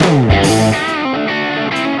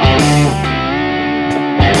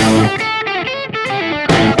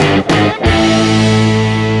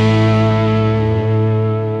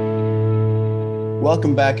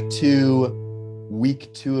Welcome back to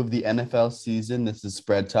week 2 of the NFL season. This is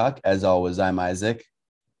Spread Talk. As always, I'm Isaac.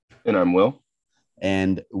 And I'm Will.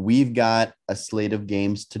 And we've got a slate of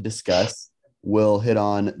games to discuss. We'll hit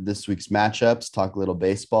on this week's matchups, talk a little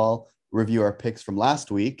baseball, review our picks from last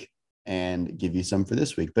week, and give you some for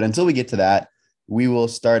this week. But until we get to that, we will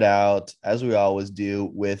start out, as we always do,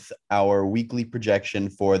 with our weekly projection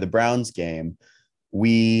for the Browns game.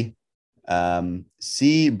 We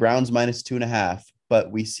see Browns -2.5, but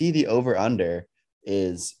we see the over-under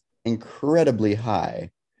is incredibly high.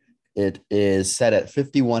 It is set at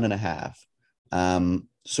 51.5.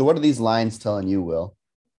 So what are these lines telling you, Will?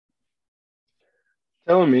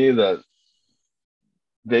 Telling me that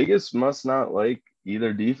Vegas must not like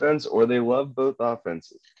either defense or they love both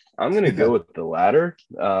offenses. I'm going to go with the latter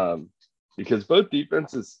because both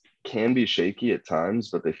defenses can be shaky at times,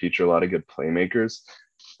 but they feature a lot of good playmakers.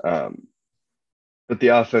 But the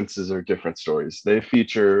offenses are different stories. They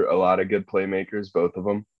feature a lot of good playmakers, both of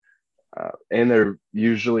them, and they're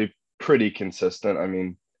usually pretty consistent. I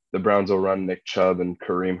mean, the Browns will run Nick Chubb and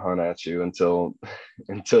Kareem Hunt at you until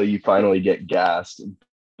you finally get gassed, and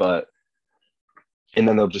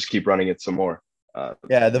then they'll just keep running it some more.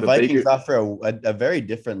 The Vikings offer a very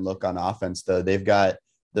different look on offense, though. They've got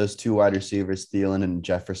those two wide receivers, Thielen and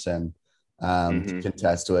Jefferson, to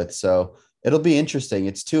contest with. So it'll be interesting.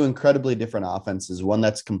 It's two incredibly different offenses. One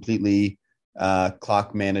that's completely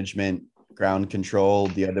clock management, ground control.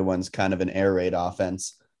 The other one's kind of an air raid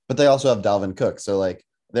offense. But they also have Dalvin Cook. So,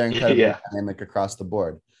 they're incredibly dynamic across the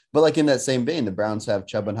board. But, in that same vein, the Browns have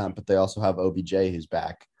Chubb and Hunt, but they also have OBJ who's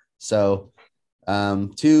back. So,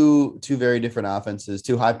 two very different offenses,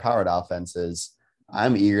 two high-powered offenses.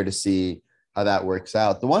 I'm eager to see how that works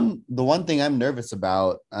out. The one thing I'm nervous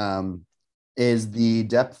about is the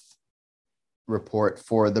depth report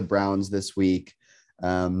for the Browns this week,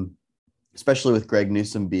 especially with Greg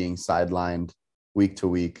Newsome being sidelined week to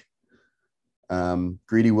week.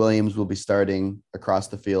 Greedy Williams will be starting across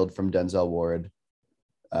the field from Denzel Ward.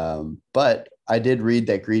 But I did read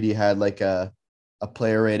that Greedy had a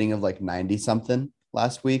player rating of 90 something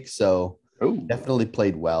last week. So definitely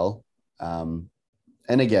played well. And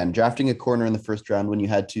again, drafting a corner in the first round when you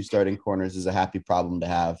had two starting corners is a happy problem to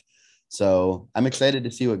have. So I'm excited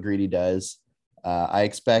to see what Greedy does. I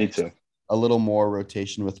expect a little more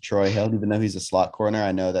rotation with Troy Hill, even though he's a slot corner.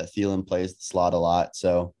 I know that Thielen plays the slot a lot.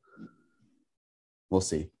 So we'll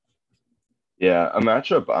see. Yeah, a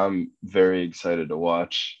matchup I'm very excited to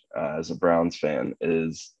watch as a Browns fan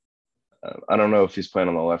is I don't know if he's playing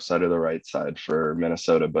on the left side or the right side for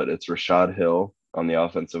Minnesota, but it's Rashad Hill on the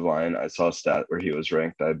offensive line. I saw a stat where he was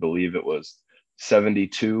ranked, I believe it was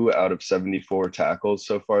 72 out of 74 tackles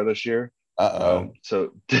so far this year.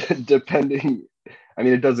 So depending, I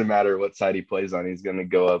mean, it doesn't matter what side he plays on. He's going to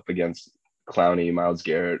go up against Clowney, Myles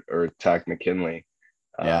Garrett, or Takk McKinley.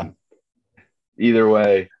 Either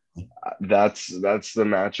way, that's the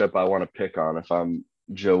matchup I want to pick on. If I'm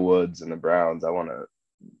Joe Woods and the Browns, I want to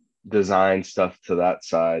design stuff to that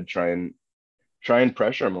side, try and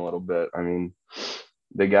pressure him a little bit. I mean,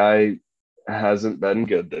 the guy hasn't been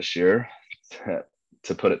good this year,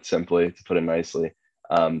 to put it simply, to put it nicely.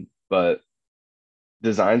 But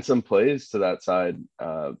design some plays to that side,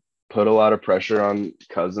 put a lot of pressure on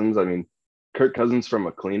Cousins. I mean, Kirk Cousins from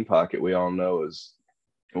a clean pocket, we all know, is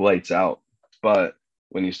lights out. But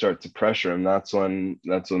when you start to pressure him, that's when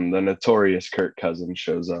the notorious Kirk Cousins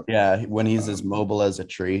shows up. Yeah, when he's as mobile as a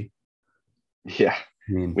tree. Yeah,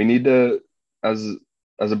 we need to, as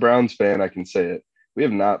a Browns fan, I can say it. We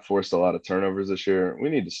have not forced a lot of turnovers this year. We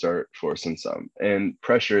need to start forcing some, and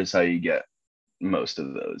pressure is how you get most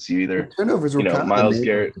of those. You either turnovers were kind of Myles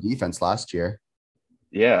Garrett defense last year.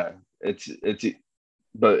 Yeah, it's.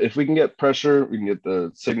 But if we can get pressure, we can get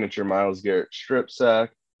the signature Myles Garrett strip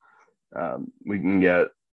sack. We can get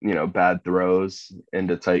bad throws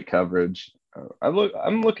into tight coverage.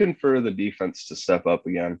 I'm looking for the defense to step up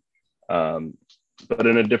again, but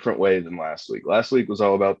in a different way than last week. Last week was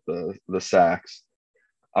all about the sacks.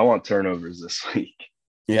 I want turnovers this week.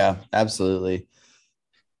 Yeah, absolutely.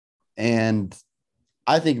 And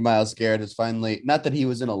I think Myles Garrett is finally, not that he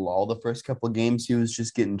was in a lull the first couple of games, he was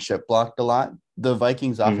just getting chip blocked a lot. The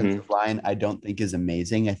Vikings offensive line, I don't think is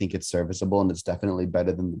amazing. I think it's serviceable and it's definitely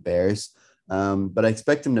better than the Bears. But I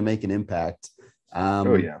expect him to make an impact.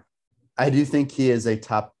 I do think he is a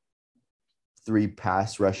top 3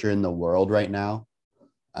 pass rusher in the world right now.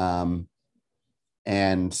 And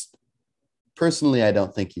personally, I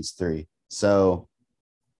don't think he's 3. So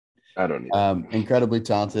I don't know. Incredibly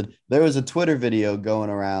talented. There was a Twitter video going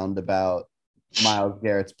around about Myles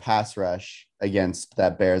Garrett's pass rush against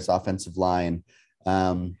that Bears offensive line.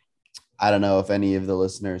 I don't know if any of the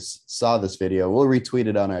listeners saw this video. We'll retweet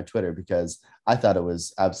it on our Twitter because I thought it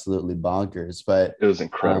was absolutely bonkers. But it was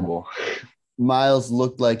incredible. Miles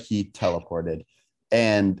looked like he teleported,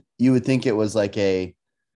 and you would think it was like a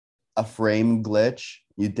frame glitch.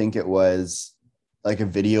 You'd think it was like a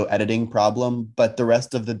video editing problem, but the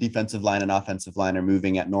rest of the defensive line and offensive line are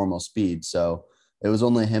moving at normal speed. So it was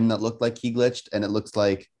only him that looked like he glitched, and it looks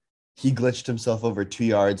like he glitched himself over 2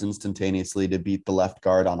 yards instantaneously to beat the left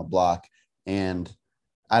guard on a block. And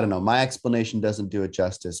I don't know, my explanation doesn't do it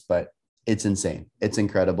justice, but it's insane. It's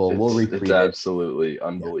incredible. We'll retweet it's absolutely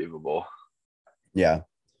unbelievable. Yeah.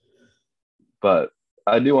 But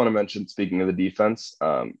I do want to mention, speaking of the defense,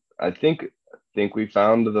 I think we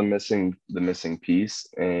found the missing piece,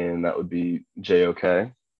 and that would be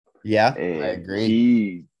JOK. Yeah, and I agree.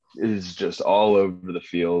 He is just all over the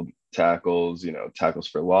field, tackles, tackles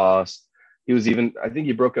for loss. He was even, I think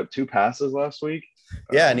he broke up 2 passes last week.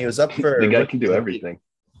 Yeah, and he was up for the guy can do everything.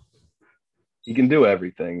 He can do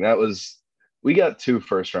everything. We got 2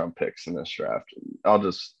 first-round picks in this draft. I'll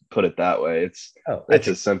just put it that way. It's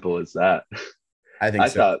as simple as that. I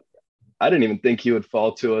thought I didn't even think he would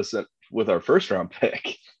fall to us with our first-round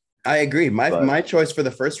pick. I agree. My choice for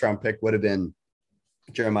the first-round pick would have been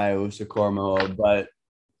Jeremiah Owusu-Koramoah, but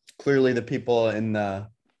clearly the people in the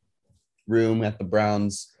room at the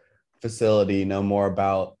Browns facility know more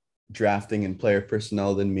about drafting and player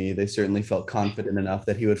personnel than me. They certainly felt confident enough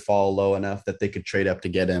that he would fall low enough that they could trade up to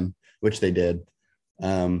get him, which they did.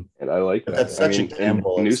 And I like that. That's such a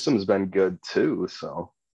gamble. Newsom's been good too.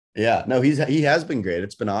 So yeah, no, he has been great.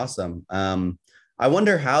 It's been awesome. I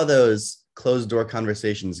wonder how those closed door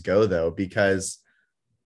conversations go though, because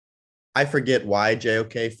I forget why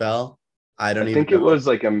JOK fell. I think it was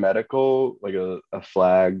like a medical, like a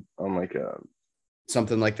flag on like a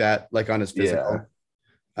something like that, like on his physical.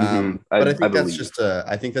 Yeah. But I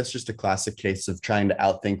think that's just a classic case of trying to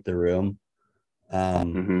outthink the room.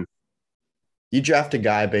 You draft a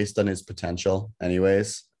guy based on his potential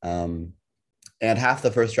anyways. And half the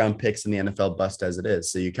first round picks in the NFL bust as it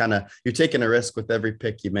is. So you're taking a risk with every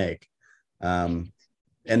pick you make. And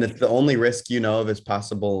if the only risk of is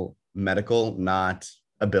possible medical, not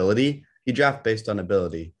ability, you draft based on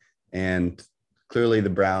ability. And clearly the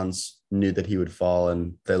Browns knew that he would fall,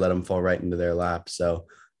 and they let him fall right into their lap. So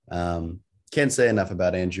can't say enough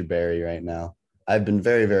about Andrew Berry right now. I've been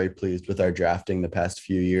very, very pleased with our drafting the past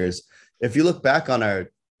few years. If you look back on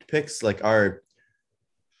our picks, like our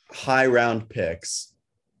high round picks,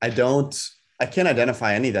 I can't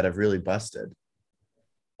identify any that have really busted.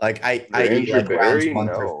 Like Andrew Berry, rounds 1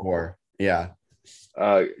 through 4. Yeah.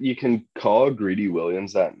 You can call Greedy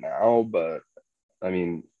Williams that now, but I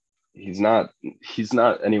mean, he's not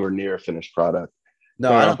anywhere near a finished product.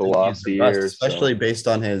 No, I don't think he's the best, especially based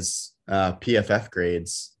on his PFF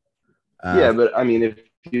grades. Yeah, but I mean, if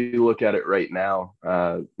you look at it right now,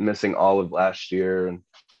 missing all of last year and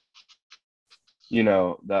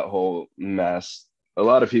that whole mess, a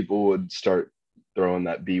lot of people would start throwing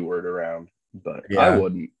that B word around, but yeah, I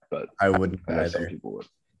wouldn't. But I wouldn't I know some people would.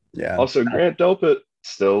 Yeah. Also, Grant Delpit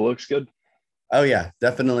still looks good. Oh yeah,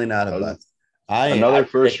 definitely not a bust. Another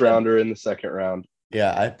first rounder in the second round.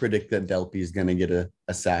 Yeah, I predict that Delpy is going to get a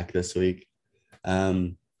sack this week.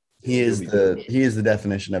 He is the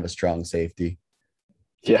definition of a strong safety.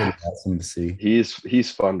 Yeah, awesome to see.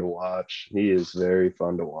 He's fun to watch. He is very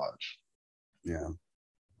fun to watch. Yeah,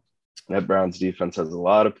 that Browns defense has a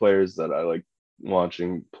lot of players that I like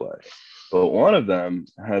watching play, but one of them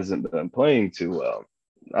hasn't been playing too well.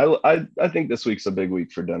 I think this week's a big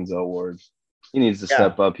week for Denzel Ward. He needs to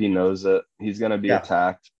step up. He knows it. He's going to be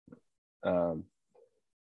attacked. He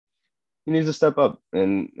needs to step up,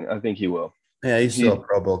 and I think he will. Yeah, he's still a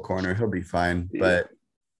Pro Bowl corner. He'll be fine. But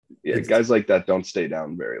guys like that don't stay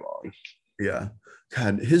down very long. Yeah.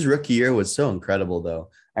 God, his rookie year was so incredible, though.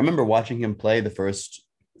 I remember watching him play the first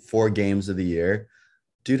 4 games of the year.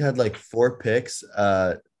 Dude had like 4 picks,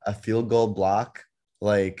 a field goal block.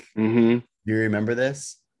 Like, do you remember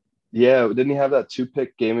this? Yeah. Didn't he have that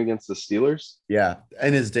 2-pick game against the Steelers? Yeah.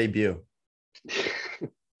 In his debut.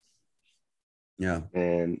 Yeah.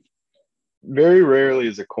 And very rarely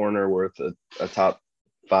is a corner worth a top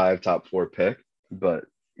 5, top 4 pick, but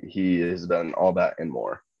he has done all that and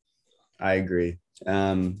more. I agree.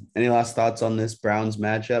 Any last thoughts on this Browns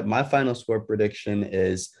matchup? My final score prediction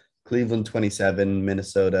is Cleveland 27,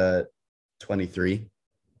 Minnesota 23.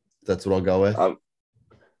 That's what I'll go with.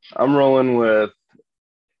 I'm rolling with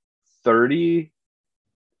 30-24.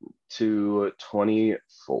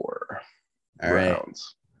 All right.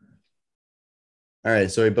 Browns. All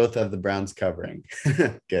right, so we both have the Browns covering.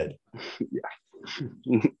 Good.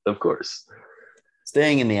 Yeah, of course.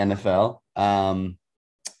 Staying in the NFL,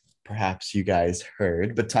 perhaps you guys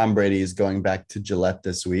heard, but Tom Brady is going back to Gillette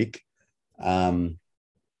this week. And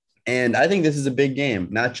I think this is a big game,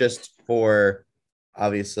 not just for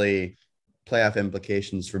obviously playoff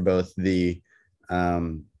implications for both the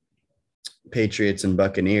Patriots and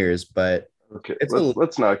Buccaneers, but okay,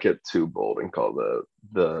 let's not get too bold and call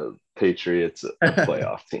the Patriots a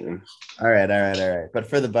playoff team. All right. But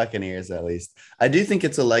for the Buccaneers, at least, I do think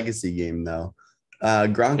it's a legacy game, though.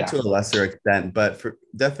 Gronk to a lesser extent, but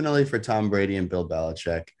definitely for Tom Brady and Bill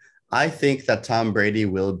Belichick. I think that Tom Brady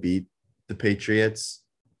will beat the Patriots,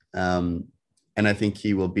 and I think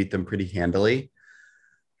he will beat them pretty handily.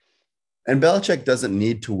 And Belichick doesn't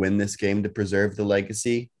need to win this game to preserve the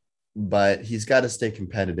legacy, but he's got to stay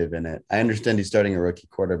competitive in it. I understand he's starting a rookie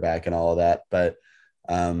quarterback and all of that, but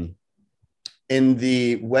in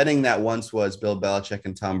the wedding that once was Bill Belichick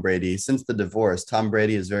and Tom Brady, since the divorce, Tom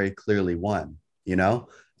Brady has very clearly won, you know?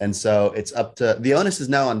 And so it's up to the onus is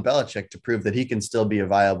now on Belichick to prove that he can still be a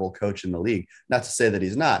viable coach in the league. Not to say that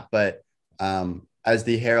he's not, but as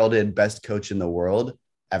the heralded best coach in the world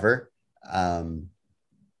ever,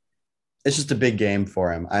 it's just a big game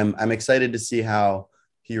for him. I'm excited to see how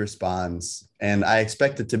he responds, and I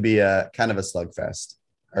expect it to be a kind of a slugfest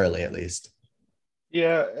early, at least.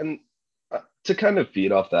 Yeah, and to kind of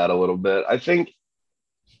feed off that a little bit, I think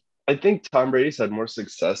Tom Brady's had more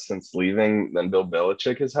success since leaving than Bill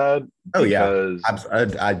Belichick has had. Oh yeah,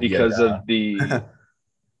 because of the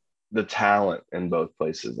talent in both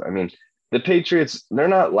places. I mean, the Patriots, they're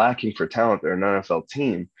not lacking for talent. They're an NFL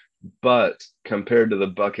team, but compared to the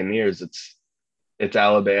Buccaneers, it's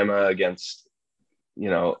Alabama against,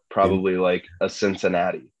 probably like a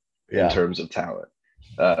Cincinnati in terms of talent.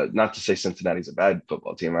 Not to say Cincinnati's a bad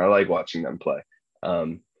football team. I like watching them play.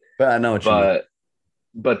 But I know what you mean.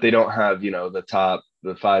 But they don't have,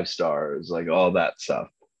 the 5 stars, like all that stuff.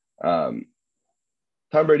 Tom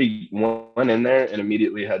Brady went in there and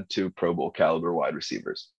immediately had 2 Pro Bowl caliber wide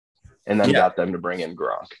receivers, and then got them to bring in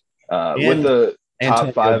Gronk with the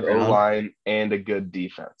top 5 O-line and a good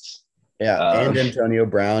defense. Yeah, and Antonio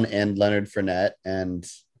Brown and Leonard Fournette, and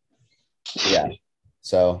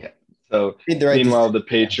So meanwhile, the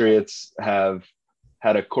Patriots have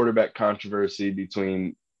had a quarterback controversy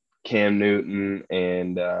between Cam Newton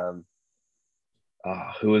and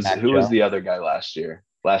who was the other guy last year?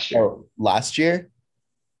 Last year?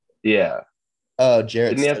 Yeah. Oh,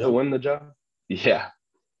 Jarrett. Didn't he have to win the job? Yeah.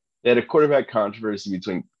 They had a quarterback controversy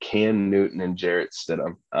between Cam Newton and Jarrett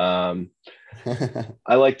Stidham.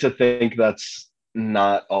 I like to think that's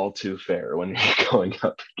not all too fair when you're going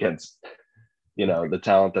up against, the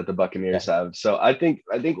talent that the Buccaneers have. So I think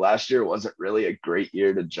last year wasn't really a great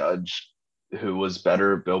year to judge who was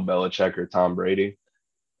better, Bill Belichick or Tom Brady.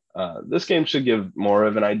 This game should give more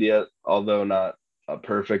of an idea, although not a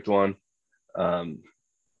perfect one.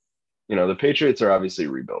 The Patriots are obviously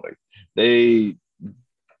rebuilding.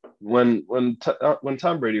 When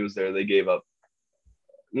Tom Brady was there, they gave up,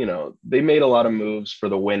 they made a lot of moves for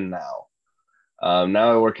the win now.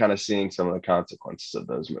 Now we're kind of seeing some of the consequences of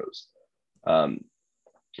those moves.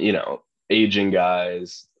 Aging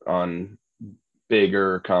guys on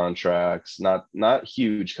bigger contracts, not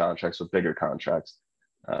huge contracts, but bigger contracts.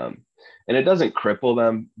 And it doesn't cripple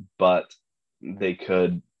them, but they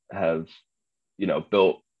could have,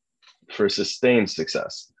 built for sustained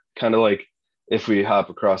success. Kind of like, if we hop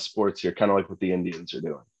across sports here, kind of like what the Indians are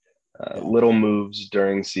doing. Little moves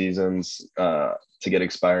during seasons to get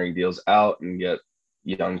expiring deals out and get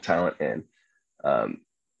young talent in.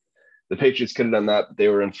 The Patriots could have done that, but they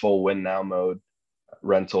were in full win now mode,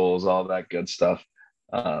 rentals, all that good stuff.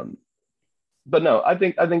 But no, I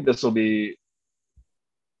think this will be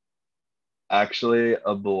actually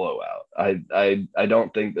a blowout. I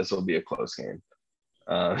don't think this will be a close game.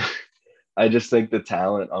 I just think the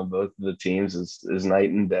talent on both of the teams is night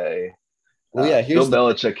and day. Bill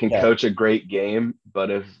Belichick can coach a great game, but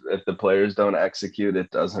if the players don't execute,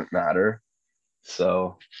 it doesn't matter.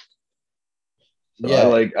 So I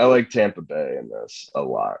like Tampa Bay in this a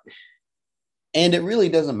lot. And it really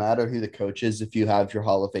doesn't matter who the coach is if you have your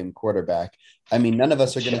Hall of Fame quarterback. I mean, none of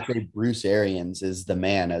us are going to say Bruce Arians is the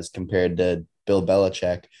man as compared to Bill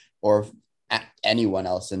Belichick or anyone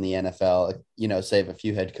else in the NFL, save a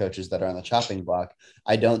few head coaches that are on the chopping block.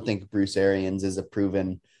 I don't think Bruce Arians is a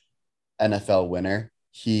proven NFL winner.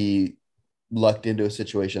 He lucked into a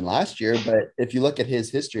situation last year, but if you look at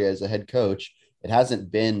his history as a head coach, it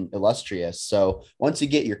hasn't been illustrious. So once you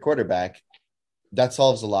get your quarterback, that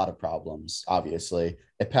solves a lot of problems. Obviously,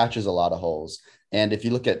 it patches a lot of holes. And if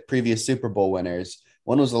you look at previous Super Bowl winners,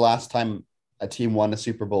 when was the last time a team won a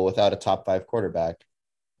Super Bowl without a top 5 quarterback?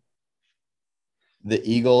 The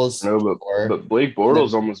Eagles. No, but Blake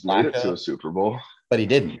Bortles almost made it to a Super Bowl. But he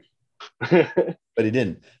didn't. But he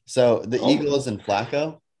didn't. So the Eagles and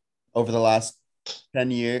Flacco over the last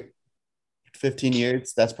 10 years, 15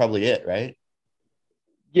 years, that's probably it, right?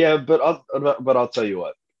 Yeah, but I'll tell you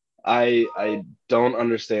what. I don't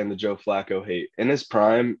understand the Joe Flacco hate. In his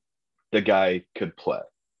prime, the guy could play.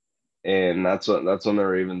 And that's when the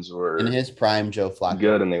Ravens were in his prime, Joe Flacco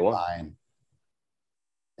good and they won. Fine.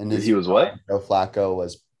 He was what? Joe Flacco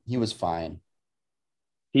was fine.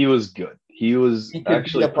 He was good. He could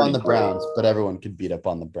actually beat up on the Browns, but everyone could beat up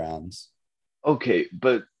on the Browns. Okay,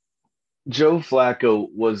 but Joe Flacco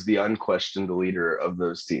was the unquestioned leader of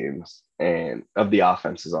those teams and of the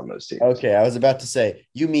offenses on those teams. Okay, I was about to say,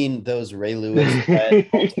 you mean those Ray Lewis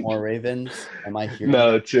Baltimore Ravens? Am I here?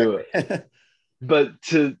 No, too. But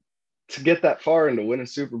to get that far and to win a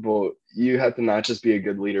Super Bowl, you have to not just be a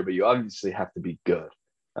good leader, but you obviously have to be good.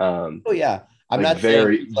 Oh yeah, I'm not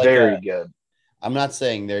very good. I'm not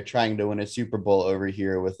saying they're trying to win a Super Bowl over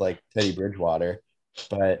here with like Teddy Bridgewater,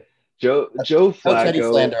 but Joe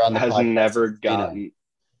Flacco has never gotten.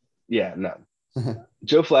 Yeah, no.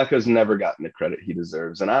 Joe Flacco's never gotten the credit he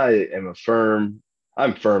deserves, and I'm firm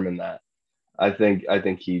in that. I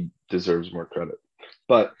think he deserves more credit.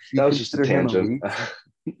 But that was just a tangent.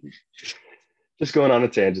 Just going on a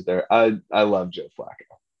tangent there. I love Joe Flacco.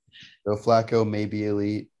 Joe Flacco may be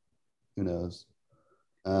elite. Who knows?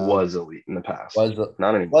 Was elite in the past.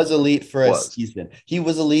 Not anymore. Was elite for a season. He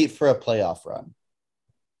was elite for a playoff run.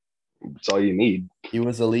 That's all you need. He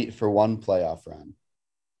was elite for one playoff run.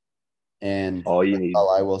 And all you need.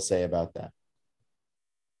 All I will say about that.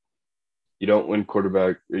 You don't win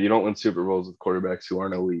Super Bowls with quarterbacks who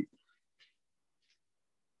aren't elite.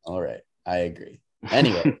 All right. I agree.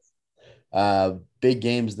 Anyway, big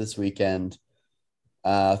games this weekend.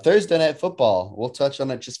 Thursday Night Football. We'll touch on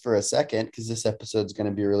it just for a second because this episode is going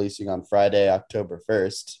to be releasing on Friday, October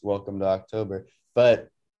 1st. Welcome to October. But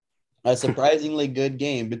a surprisingly good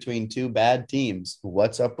game between two bad teams.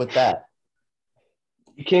 What's up with that?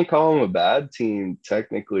 You can't call them a bad team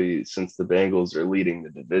technically since the Bengals are leading the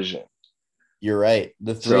division. You're right.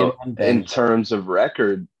 In terms of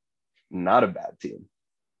record, not a bad team.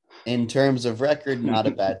 In terms of record, not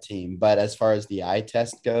a bad team. But as far as the eye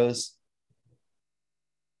test goes,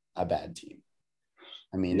 a bad team.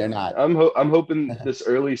 I mean, they're not. I'm hoping this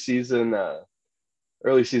early season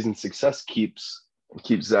success keeps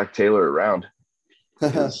Zach Taylor around.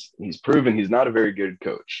 He's proven he's not a very good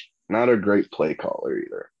coach, not a great play caller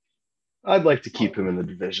either. I'd like to keep him in the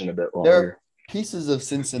division a bit longer. There are pieces of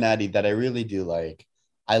Cincinnati that I really do like.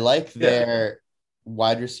 I like their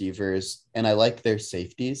wide receivers and I like their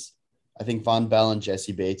safeties. I think Von Bell and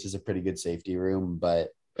Jesse Bates is a pretty good safety room, but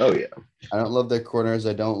oh yeah, I don't love their corners.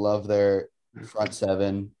 I don't love their front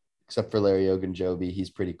seven, except for Larry Ogunjobi.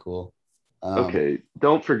 He's pretty cool. Okay,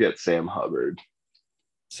 don't forget Sam Hubbard.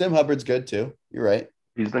 Sam Hubbard's good too. You're right.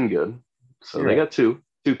 He's been good. So they got two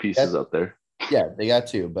pieces up there. Yeah, they got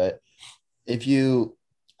two. But if you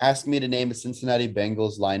ask me to name a Cincinnati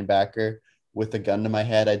Bengals linebacker with a gun to my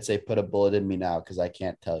head, I'd say put a bullet in me now because I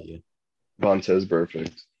can't tell you. Vontaze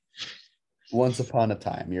Burfict. Once upon a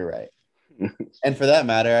time, you're right. And for that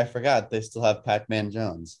matter, I forgot they still have Pac-Man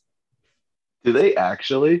Jones. Do they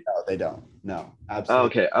actually? No, they don't. No, absolutely.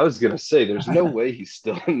 Okay, I was going to say, there's no way he's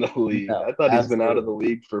still in the league. No, I thought he's been out of the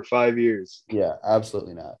league for 5 years. Yeah,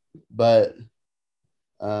 absolutely not. But,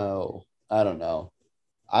 I don't know.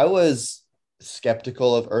 I was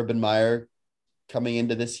skeptical of Urban Meyer coming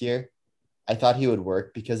into this year. I thought he would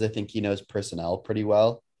work because I think he knows personnel pretty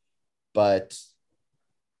well. But,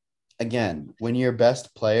 again, when your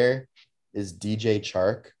best player is DJ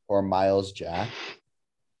Chark or Miles Jack,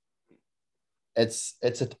 it's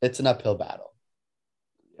an uphill battle.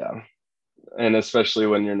 Yeah. And especially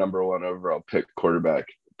when your number one overall pick quarterback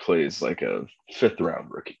plays like a 5th round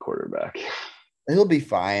rookie quarterback. He'll be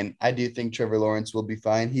fine. I do think Trevor Lawrence will be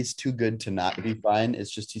fine. He's too good to not be fine. It's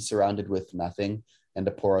just he's surrounded with nothing and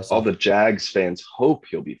to pour us all the Jags fans hope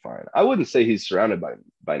he'll be fine. I wouldn't say he's surrounded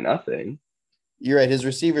by nothing. You're right. His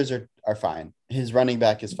receivers are fine. His running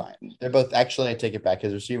back is fine. They're both actually, I take it back.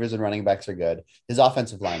 His receivers and running backs are good. His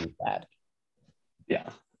offensive line is bad. Yeah.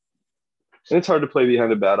 And it's hard to play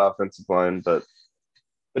behind a bad offensive line, but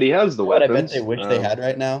he has the weapons. I bet they wish they had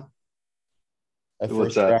right now? A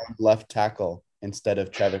first-round left tackle instead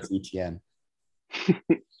of Travis Etienne.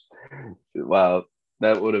 Wow,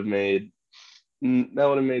 that would have made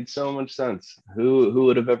so much sense. Who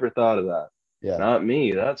would have ever thought of that? Yeah, not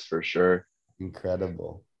me. That's for sure.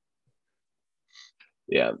 Incredible.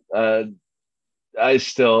 Yeah, I'm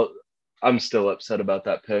still upset about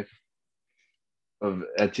that pick of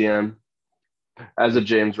Etienne. As a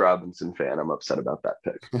James Robinson fan, I'm upset about that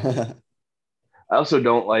pick. I also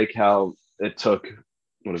don't like how it took,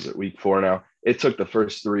 what is it, week 4 now? It took the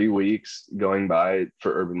first 3 weeks going by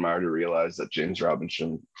for Urban Meyer to realize that James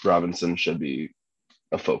Robinson should be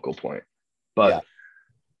a focal point. But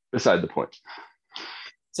beside the point.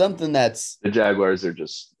 Something that's the Jaguars are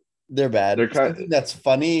they're bad. Something that's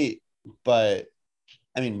funny, but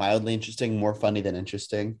I mean mildly interesting, more funny than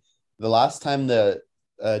interesting. The last time the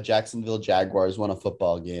Jacksonville Jaguars won a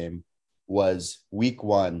football game was week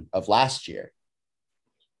 1 of last year.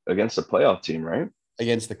 Against a playoff team, right?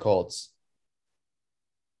 Against the Colts.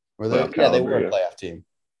 They were a playoff team.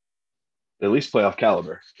 At least playoff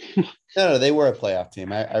caliber. No, they were a playoff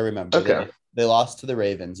team. I remember. Okay. They lost to the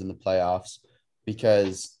Ravens in the playoffs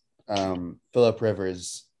because Phillip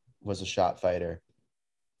Rivers was a shot fighter.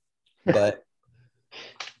 But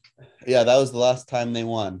yeah, that was the last time they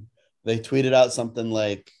won. They tweeted out something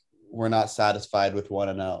like, "We're not satisfied with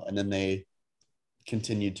 1-0," and then they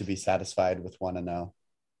continued to be satisfied with 1-0.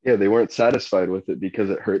 Yeah, they weren't satisfied with it because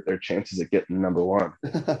it hurt their chances of getting number 1.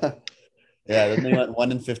 Yeah, then they went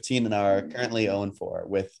 1-15 and are currently 0-4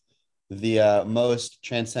 with the most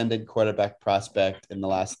transcendent quarterback prospect in the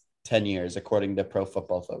last 10 years, according to Pro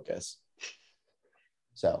Football Focus.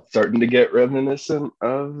 So starting to get reminiscent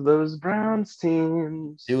of those Browns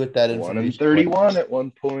teams. Do with that information. 1-31 at one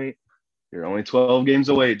point. You're only 12 games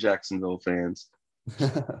away, Jacksonville fans.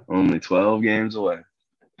 Only 12 games away.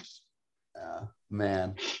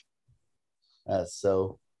 Man, that's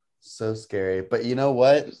so scary. But you know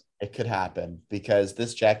what? It could happen because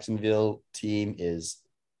this Jacksonville team is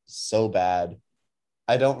so bad.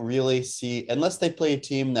 I don't really see, unless they play a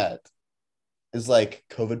team that is like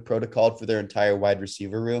COVID protocol for their entire wide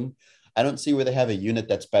receiver room, I don't see where they have a unit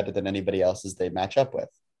that's better than anybody else's they match up with.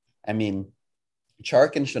 I mean,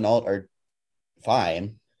 Chark and Shenault are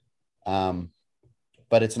fine,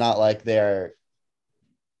 but it's not like they're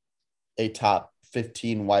a top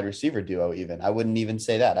 15 wide receiver duo even. I wouldn't even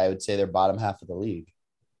say that. I would say they're bottom half of the league.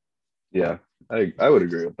 Yeah, I would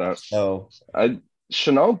agree with that. So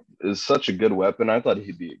Shenault is such a good weapon. I thought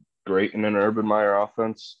he'd be great in an Urban Meyer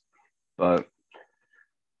offense, but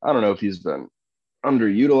I don't know if he's been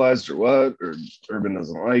underutilized or what, or Urban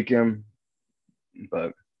doesn't like him.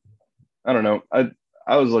 But I don't know.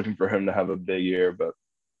 I was looking for him to have a big year, but a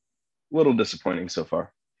little disappointing so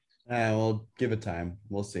far. We'll give it time.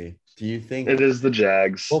 We'll see. Do you think it is the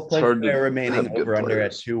Jags? We'll play their remaining over-under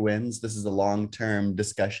at 2 wins. This is a long-term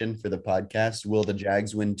discussion for the podcast. Will the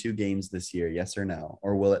Jags win 2 games this year? Yes or no?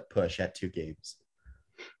 Or will it push at 2 games?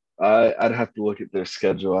 I'd have to look at their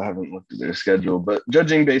schedule. I haven't looked at their schedule, but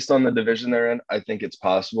judging based on the division they're in, I think it's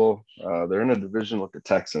possible. They're in a division with the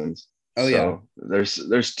Texans. Oh, so yeah.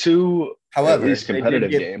 There's 2 However, at least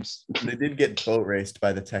competitive games. They did get boat raced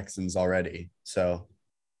by the Texans already. So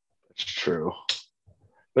it's true.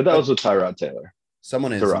 But that was with Tyrod Taylor.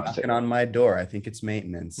 Someone is knocking on my door. I think it's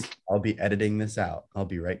maintenance. I'll be editing this out. I'll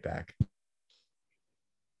be right back.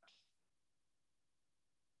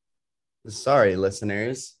 Sorry,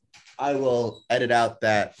 listeners. I will edit out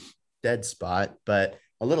that dead spot, but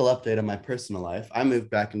a little update on my personal life. I moved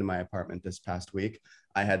back into my apartment this past week.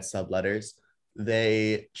 I had subletters.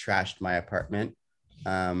 They trashed my apartment.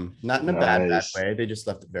 Not in a bad way. They just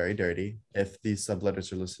left it very dirty. If these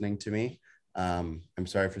subletters are listening to me, I'm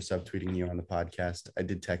sorry for subtweeting you on the podcast. I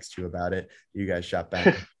did text you about it. You guys shot back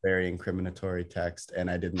a very incriminatory text, and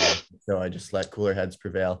I didn't like it, so I just let cooler heads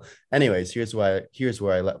prevail. Anyways, here's where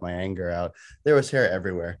I let my anger out. There was hair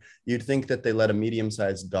everywhere. You'd think that they let a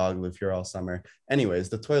medium-sized dog live here all summer. Anyways,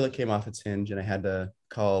 the toilet came off its hinge, and I had to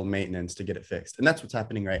call maintenance to get it fixed, and that's what's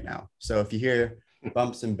happening right now. So if you hear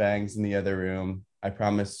bumps and bangs in the other room, I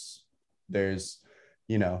promise there's,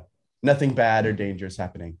 nothing bad or dangerous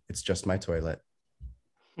happening. It's just my toilet.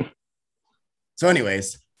 So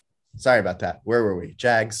anyways, sorry about that. Where were we?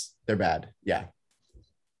 Jags, they're bad. Yeah.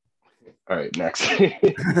 All right, next.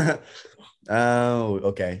 Oh,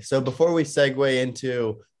 okay. So before we segue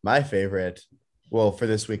into my favorite, well, for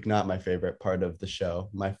this week, not my favorite part of the show,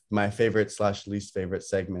 my favorite / least favorite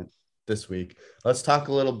segment this week, let's talk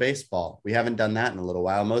a little baseball. We haven't done that in a little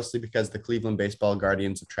while, mostly because the Cleveland Baseball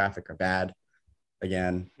Guardians of Traffic are bad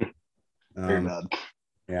again. Very bad.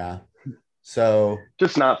 Yeah. So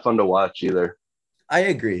just not fun to watch either. I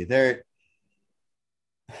agree. They're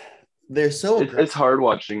so it's hard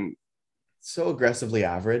watching. So aggressively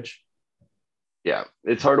average. Yeah,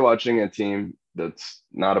 it's hard watching a team that's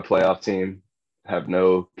not a playoff team have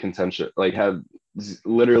no contention, like have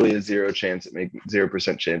literally a 0% chance at making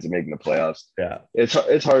the playoffs. Yeah,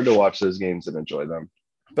 it's hard to watch those games and enjoy them.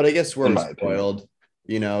 But I guess we're spoiled,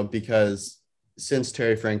 because since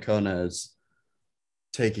Terry Francona's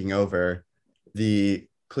taking over, the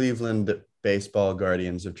Cleveland Baseball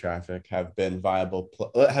Guardians of Traffic have been a viable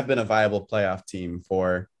playoff team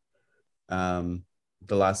for the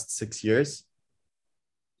last 6 years.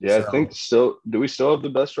 Yeah, I think still. Do we still have the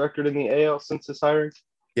best record in the AL since his hiring?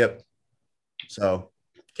 Yep. So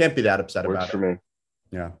can't be that upset Works about for it. me.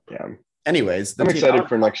 Yeah. Yeah. Anyways, I'm excited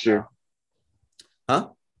for next year. Huh?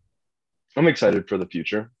 I'm excited for the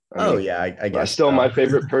future. I guess. Still, my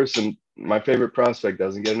favorite prospect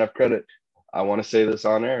doesn't get enough credit. I want to say this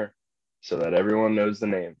on air so that everyone knows the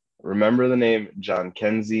name. Remember the name,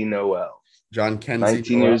 Jhonkensy Noel. Jhonkensy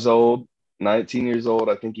 19 Noel. years old. 19 years old.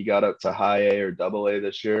 I think he got up to high A or double A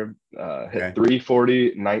this year. Hit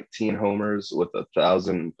 340, 19 homers with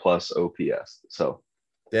 1,000 plus OPS. So,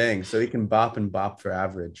 dang. So he can bop and bop for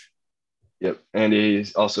average. Yep. And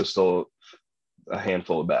he's also stole a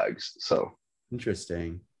handful of bags. So,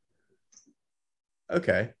 interesting.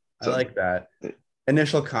 Okay. I like that.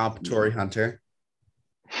 Initial comp, Torii Hunter.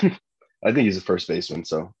 I think he's a first baseman.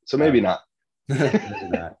 So maybe not. Maybe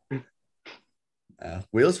not.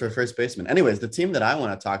 Wheels for first baseman. Anyways, the team that I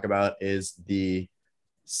want to talk about is the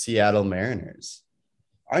Seattle Mariners.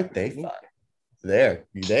 Aren't they fun? They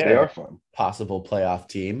are fun. Possible playoff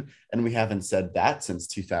team, and we haven't said that since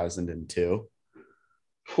 2002.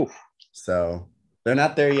 Whew. So they're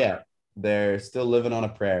not there yet. They're still living on a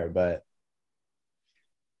prayer, but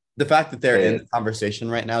the fact that they're in the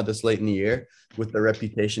conversation right now this late in the year, with the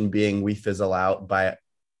reputation being we fizzle out by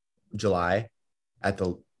July at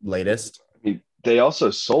the latest. They also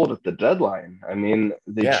sold at the deadline. I mean,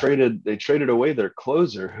 they traded away their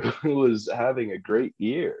closer who was having a great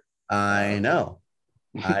year. I know.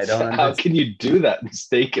 I don't understand. How can you do that and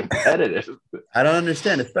stay competitive? I don't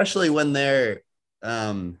understand, especially when their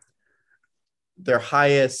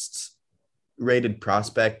highest rated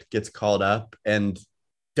prospect gets called up and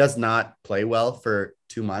does not play well for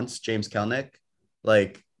 2 months. James Kelenic,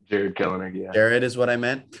 Jared Kelenic, yeah. Jared is what I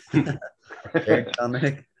meant. Jared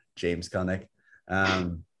Kelenic, James Kelenic.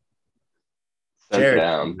 Jared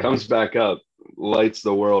down, comes back up, lights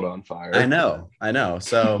the world on fire. I know.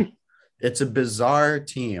 So it's a bizarre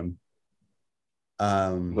team.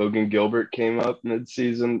 Logan Gilbert came up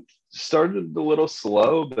mid-season, started a little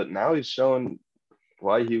slow, but now he's showing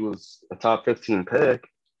why he was a top 15 pick.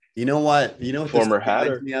 You know what former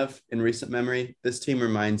Hatter reminds me of in recent memory? This team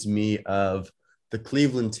reminds me of the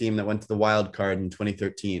Cleveland team that went to the wild card in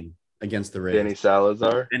 2013 against the Rays. Danny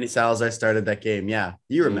Salazar. Danny Salazar started that game. Yeah,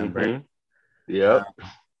 you remember. Mm-hmm. Yep.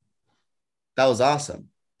 That was awesome.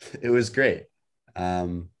 It was great.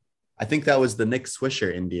 I think that was the Nick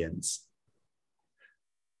Swisher Indians.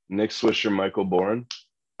 Nick Swisher, Michael Bourne.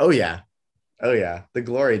 Oh yeah. The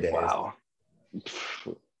glory days. Wow.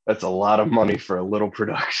 That's a lot of money for a little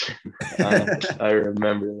production. I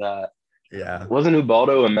remember that. Yeah. Wasn't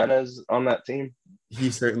Ubaldo Jimenez on that team? He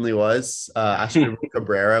certainly was. Astor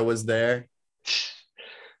Cabrera was there.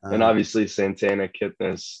 And obviously Santana,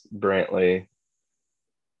 Kipnis, Brantley,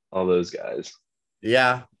 all those guys.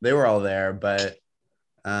 Yeah, they were all there, but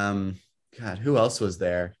God, who else was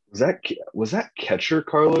there? Was that catcher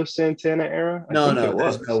Carlos Santana era? No,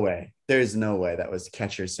 there's no way. There's no way that was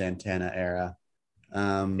catcher Santana era.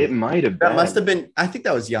 It might have been. That must have been. I think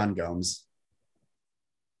that was Yan Gomes.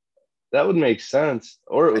 That would make sense.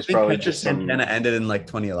 Or it was probably catcher Santana ended in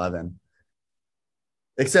 2011.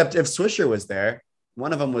 Except if Swisher was there,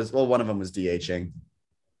 one of them was DHing.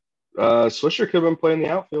 Swisher could have been playing the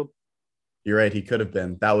outfield. You're right. He could have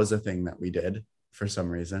been. That was a thing that we did for some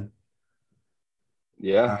reason.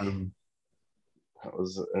 Yeah. That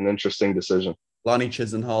was an interesting decision. Lonnie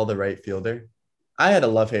Chisenhall, the right fielder. I had a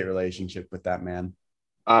love-hate relationship with that man.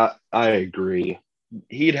 I agree.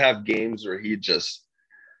 He'd have games where he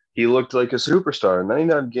looked like a superstar, and then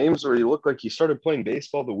he'd have games where he looked like he started playing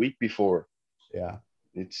baseball the week before. Yeah.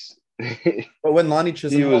 But when Lonnie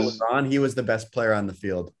Chisenhall was on, he was the best player on the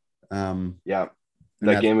field. Yeah.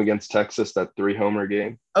 That game against Texas, that 3-homer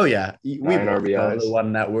game. Oh, yeah. 9 RBIs. The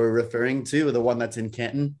one that we're referring to, the one that's in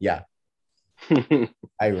Canton. Yeah.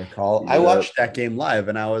 I recall. Yeah. I watched that game live,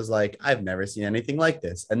 and I was like, I've never seen anything like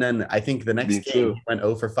this. And then I think the next game he went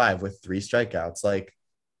 0 for 5 with 3 strikeouts.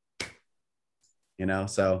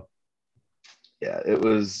 So. Yeah, it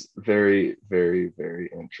was very, very, very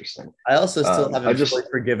interesting. I also still haven't fully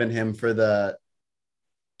forgiven him for the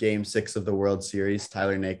Game 6 of the World Series.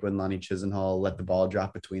 Tyler Naquin, Lonnie Chisenhall let the ball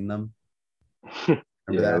drop between them.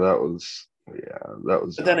 That was.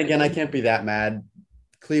 But then again, I can't be that mad.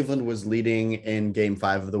 Cleveland was leading in Game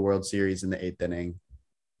 5 of the World Series in the 8th inning.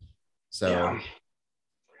 So,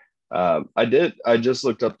 I just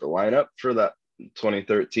looked up the lineup for that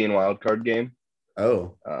 2013 wild card game.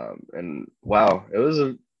 Oh, And wow, it was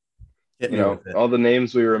hit me with it. all the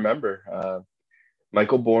names we remember.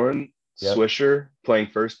 Michael Bourne, Yep. Swisher playing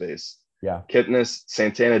first base. Yeah. Kipnis,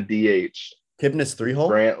 Santana DH. Kipnis 3-hole.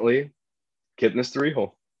 Brantley, Kipnis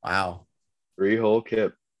 3-hole. Wow. 3-hole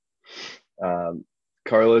Kip.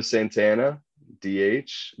 Carlos Santana,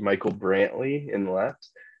 DH. Michael Brantley in left.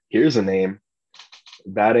 Here's a name.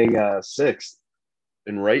 Batting sixth.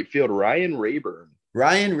 In right field, Ryan Rayburn.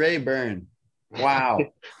 Ryan Rayburn. Wow.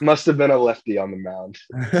 Must have been a lefty on the mound.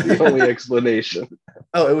 The only explanation.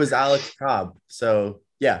 Oh, it was Alex Cobb. So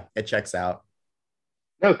yeah, it checks out.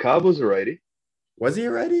 No, Cobb was a righty. Was he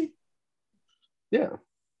already? Yeah.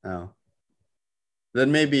 Oh.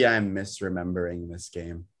 Then maybe I'm misremembering this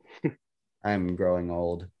game. I'm growing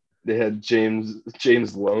old. They had James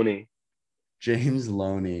Loney. James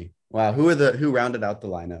Loney. Wow. Who rounded out the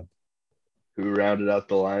lineup? Who rounded out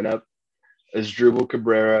the lineup? Asdrubal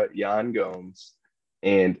Cabrera, Yan Gomes,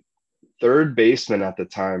 and third baseman at the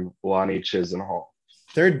time, Lonnie Chisenhall.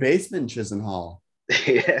 Third baseman Chisenhall.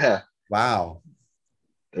 Yeah. Wow.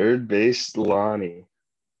 Third base Lonnie.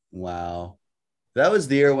 Wow. That was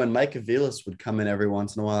the year when Mike Aviles would come in every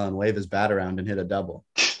once in a while and wave his bat around and hit a double.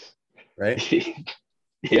 Right?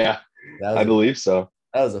 Yeah, I believe so.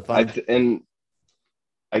 That was a fun.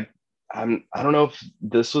 I don't know if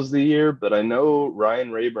this was the year, but I know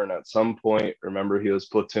Ryan Rayburn at some point, remember he was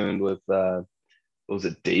platooned with was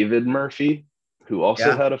it David Murphy, who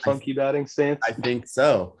also had a funky batting stance? I think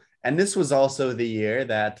so. And this was also the year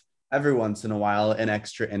that every once in a while in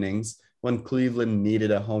extra innings, when Cleveland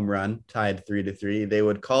needed a home run, tied 3-3, they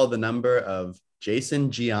would call the number of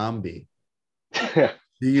Jason Giambi. Do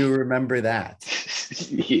you remember that?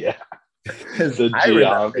 Yeah. Because I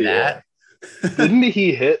remember that. Didn't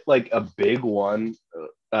he hit like a big one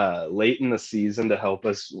late in the season to help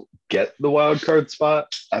us get the wild card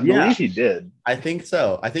spot? I believe he did. I think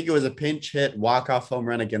so. I think it was a pinch hit walk-off home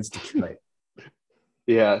run against Detroit.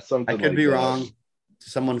 Yeah, something. I could be wrong.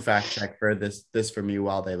 Someone fact check for this for me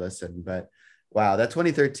while they listen. But wow, that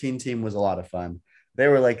 2013 team was a lot of fun. They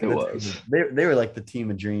were like they were like the team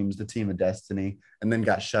of dreams, the team of destiny, and then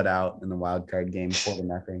got shut out in the wild card game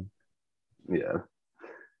 4-0. Yeah.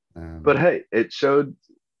 But hey, it showed,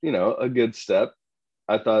 a good step.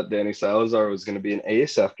 I thought Danny Salazar was going to be an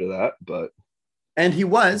ace after that, and he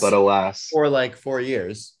was. But alas, for like 4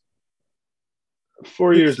 years.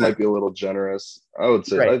 4 years might be a little generous. I would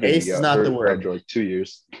say. Right. I think ace is not the word. After like 2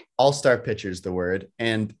 years. All-star pitcher's the word,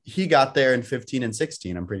 and he got there in 15 and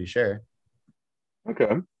 16. I'm pretty sure.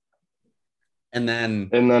 Okay. And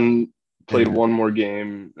then played one more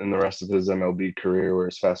game in the rest of his MLB career where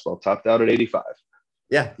his fastball topped out at 85.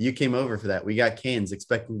 Yeah, you came over for that. We got Canes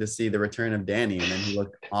expecting to see the return of Danny, and then he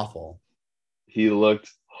looked awful. He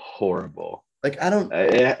looked horrible. Like,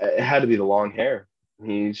 it had to be the long hair.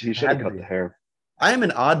 He should have cut the hair. I am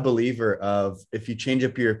an odd believer of if you change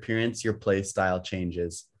up your appearance, your play style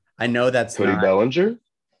changes. I know that's Cody Bellinger?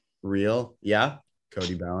 Real. Yeah,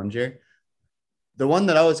 Cody Bellinger. The one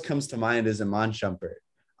that always comes to mind is Iman Shumpert.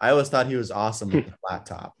 I always thought he was awesome with the flat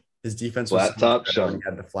top. His defense was flat top. When he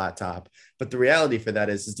had the flat top. But the reality for that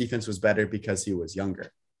is his defense was better because he was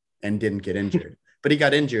younger and didn't get injured. But he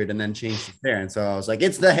got injured and then changed his hair. And so I was like,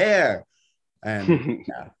 it's the hair. And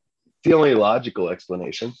yeah. The only logical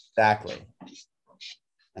explanation. Exactly.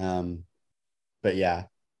 But yeah,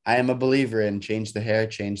 I am a believer in change the hair,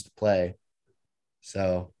 change the play.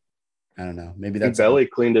 So I don't know. Maybe that's Belly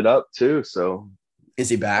cleaned it up too. So is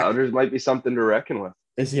he back? Dodgers might be something to reckon with.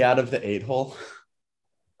 Is he out of the 8-hole?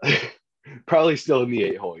 Probably still in the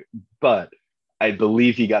 8-hole, but I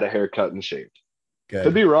believe he got a haircut and shaved. Good.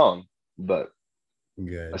 Could be wrong, but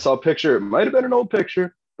good. I saw a picture. It might have been an old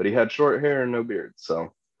picture, but he had short hair and no beard.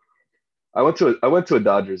 So I went to a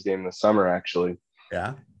Dodgers game this summer, actually.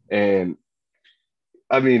 Yeah. And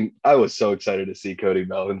I mean, I was so excited to see Cody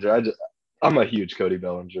Bellinger. I'm a huge Cody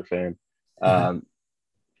Bellinger fan. I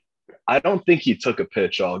don't think he took a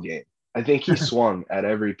pitch all game. I think he swung at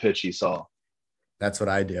every pitch he saw. That's what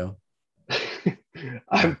I do.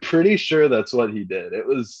 I'm pretty sure that's what he did.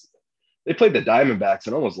 They played the Diamondbacks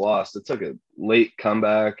and almost lost. It took a late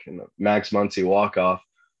comeback and a Max Muncy walk-off,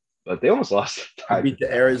 but they almost lost. Beat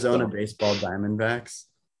the Arizona baseball Diamondbacks.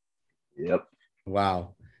 Yep.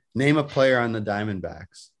 Wow. Name a player on the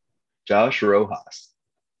Diamondbacks. Josh Rojas.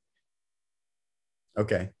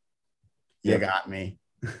 Okay. You got me.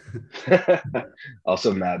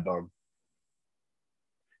 Also Mad Bum.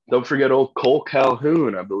 Don't forget old Cole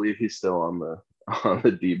Calhoun. I believe he's still on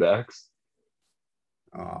the D-backs.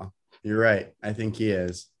 Oh, you're right. I think he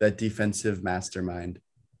is. That defensive mastermind.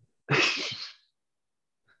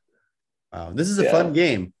 Wow. This is a fun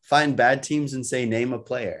game. Find bad teams and say name a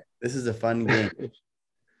player. This is a fun game.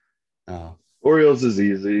 Oh. Orioles is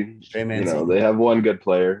easy. They have one good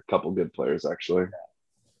player, a couple good players, actually.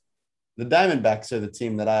 The Diamondbacks are the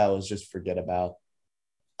team that I always just forget about.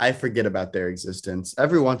 I forget about their existence.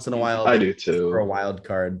 Every once in a while, I do too. For a wild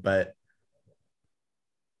card, but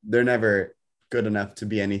they're never good enough to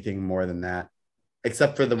be anything more than that,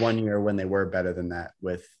 except for the 1 year when they were better than that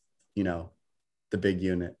with, the big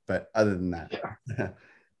unit. But other than that. Yeah.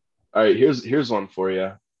 All right, here's one for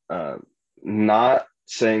you. Not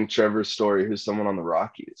saying Trevor Story, who's someone on the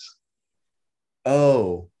Rockies.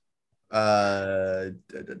 Oh,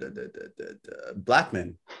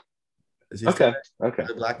 Blackman. Is he okay?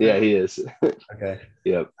 Blackman? Yeah, he is. Okay.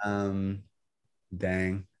 Yep.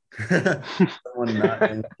 Dang. Someone not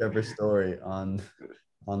named Trevor Story on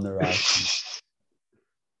the Rockies.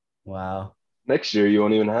 Wow. Next year, you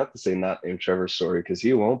won't even have to say not named Trevor Story because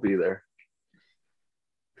he won't be there.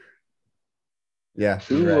 Yeah.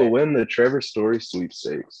 Who will win the Trevor Story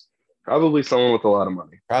sweepstakes? Probably someone with a lot of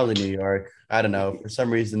money. Probably New York. I don't know. For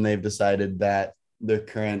some reason, they've decided that their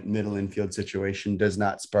current middle infield situation does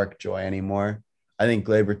not spark joy anymore. I think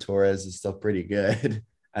Gleyber Torres is still pretty good.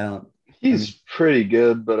 He's pretty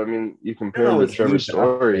good, but you compare him to Trevor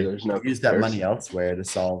Story, there's no use that money elsewhere to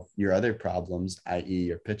solve your other problems, i.e.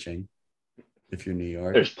 your pitching. If you're New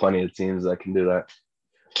York, there's plenty of teams that can do that.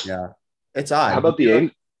 Yeah, it's odd. How about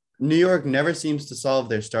New York never seems to solve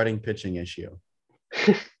their starting pitching issue.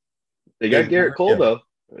 They got Garrett Cole, though.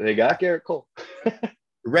 They got Garrett Cole.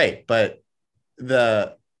 Right, but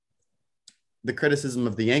the criticism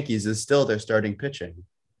of the Yankees is still their starting pitching.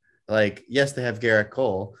 Like, yes, they have Garrett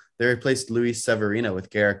Cole. They replaced Luis Severino with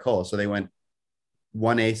Garrett Cole, so they went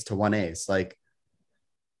one ace to one ace. Like,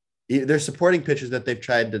 they're supporting pitchers that they've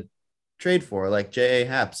tried to trade for, like J.A.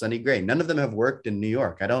 Happ, Sonny Gray. None of them have worked in New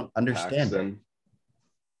York. I don't understand it.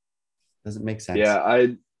 Doesn't make sense. Yeah,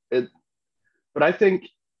 but I think,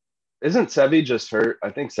 isn't Sevy just hurt?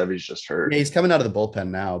 I think Sevy's just hurt. Yeah, he's coming out of the bullpen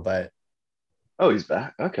now, but he's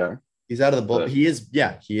back. Okay. He's out of the bullpen. He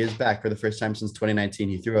is back for the first time since 2019.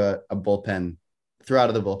 He threw out of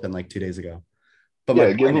the bullpen like 2 days ago. But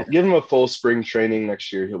yeah, give him a full spring training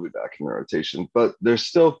next year. He'll be back in the rotation. But there's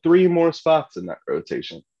still 3 more spots in that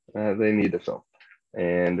rotation they need to fill.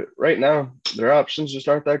 And right now, their options just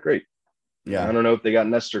aren't that great. Yeah. I don't know if they got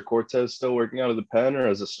Nestor Cortez still working out of the pen or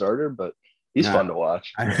as a starter, but he's fun to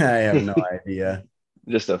watch. I have no idea.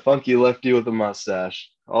 Just a funky lefty with a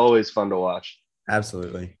mustache. Always fun to watch.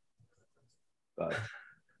 Absolutely. But,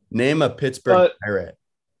 name a Pittsburgh Pirate.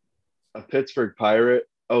 A Pittsburgh Pirate?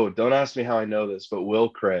 Oh, don't ask me how I know this, but Will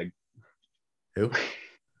Craig. Who?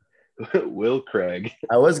 Will Craig.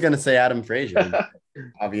 I was going to say Adam Frazier.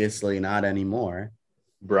 Obviously not anymore.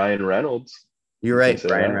 Brian Reynolds. You're right,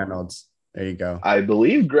 Brian Reynolds. There you go. I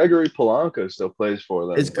believe Gregory Polanco still plays for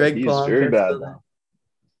them. Is Greg he's Polanco very bad now.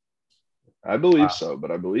 I believe so,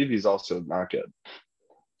 but I believe he's also not good.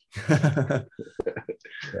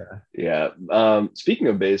 Yeah. Speaking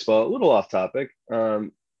of baseball, a little off topic.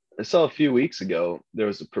 I saw a few weeks ago there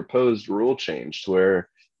was a proposed rule change to where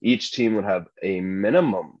each team would have a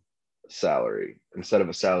minimum salary instead of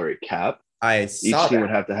a salary cap. Each team would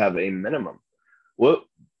have to have a minimum. What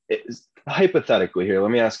is, hypothetically here?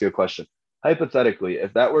 Let me ask you a question. Hypothetically,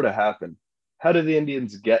 if that were to happen, how do the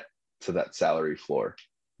Indians get to that salary floor?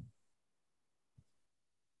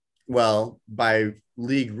 Well, by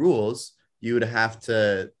league rules, you would have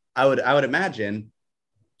to. I would imagine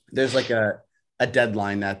there's like a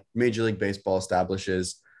deadline that Major League Baseball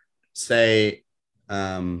establishes. Say,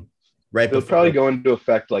 right. It'll probably go into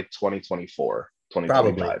effect like 2024, 2025,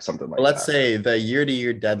 probably. Something like that. Let's say the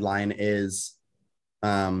year-to-year deadline is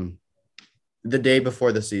the day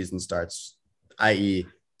before the season starts, i.e.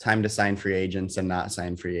 time to sign free agents and not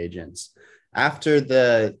sign free agents. After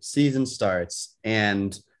the season starts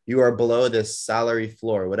and you are below this salary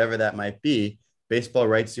floor, whatever that might be, baseball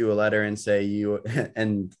writes you a letter and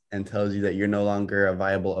and tells you that you're no longer a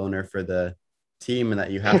viable owner for the team and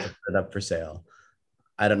that you have to put it up for sale.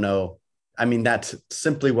 I don't know. I mean, that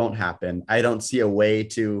simply won't happen. I don't see a way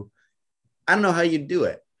to, I don't know how you do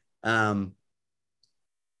it.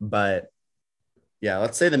 But yeah,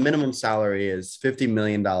 let's say the minimum salary is $50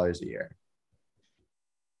 million a year.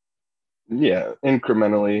 Yeah,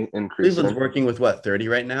 incrementally increasing. Cleveland's working with what, 30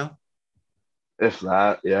 right now? If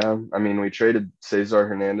that, yeah. I mean, we traded Cesar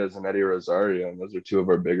Hernandez and Eddie Rosario, and those are 2 of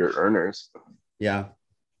our bigger earners. Yeah.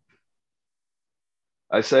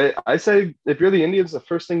 I say, if you're the Indians, the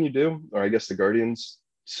first thing you do, or I guess the Guardians,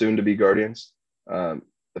 soon to be Guardians, the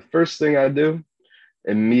first thing I do,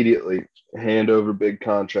 immediately hand over big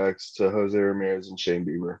contracts to Jose Ramirez and Shane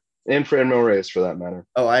Bieber. And Franmil Reyes, for that matter.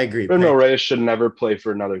 Oh, I agree. Franmil Reyes should never play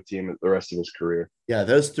for another team the rest of his career. Yeah,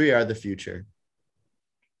 those three are the future.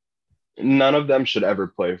 None of them should ever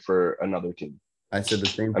play for another team. I said the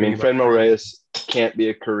same thing. I mean, Franmil Reyes can't be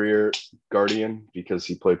a career Guardian because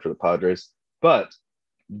he played for the Padres, but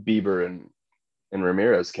Bieber and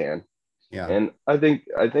Ramirez can. Yeah. And I think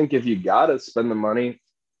if you gotta spend the money,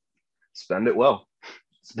 spend it well.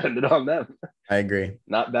 Spend it on them. I agree.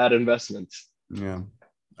 Not bad investments. Yeah,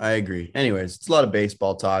 I agree. Anyways, it's a lot of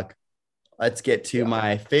baseball talk. Let's get to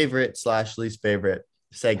my favorite / least favorite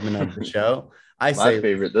segment of the show. My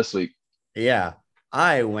favorite this week. Yeah,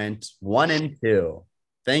 I went 1-2.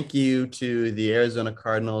 Thank you to the Arizona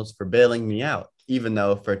Cardinals for bailing me out, even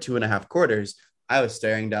though for 2.5 quarters, I was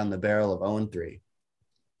staring down the barrel of 0-3.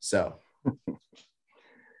 So.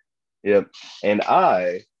 Yep. And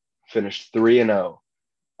I finished 3-0.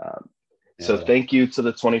 So thank you to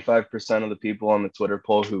the 25% of the people on the Twitter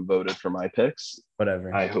poll who voted for my picks.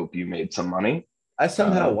 Whatever. I hope you made some money. I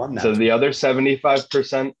somehow won that. So the other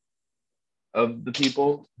 75% of the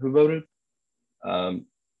people who voted,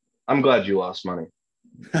 I'm glad you lost money.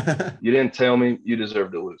 You didn't tell me you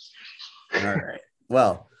deserve to lose. All right.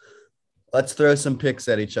 Well, let's throw some picks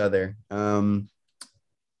at each other.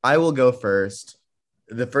 I will go first.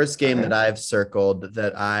 The first game that I've circled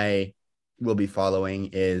that I will be following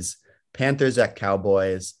is Panthers at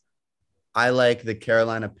Cowboys. I like the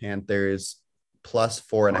Carolina Panthers plus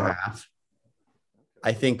 4.5.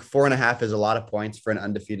 I think 4.5 is a lot of points for an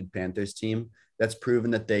undefeated Panthers team that's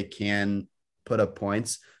proven that they can put up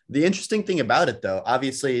points. The interesting thing about it, though,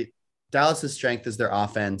 obviously, Dallas's strength is their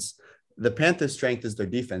offense. The Panthers' strength is their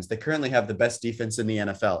defense. They currently have the best defense in the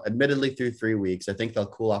NFL. Admittedly, through 3 weeks, I think they'll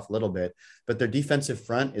cool off a little bit, but their defensive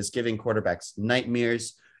front is giving quarterbacks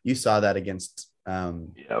nightmares. You saw that against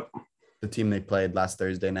the team they played last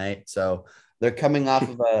Thursday night. So they're coming off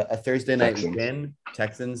of a Thursday night win.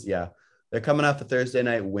 Texans, yeah. They're coming off a Thursday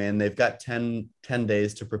night win. They've got 10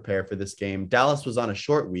 days to prepare for this game. Dallas was on a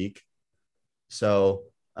short week. So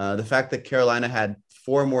the fact that Carolina had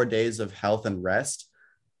 4 more days of health and rest,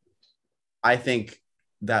 I think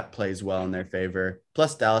that plays well in their favor.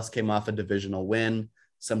 Plus, Dallas came off a divisional win.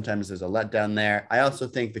 Sometimes there's a letdown there. I also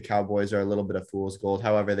think the Cowboys are a little bit of fool's gold.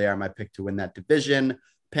 However, they are my pick to win that division.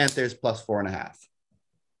 Panthers plus 4.5.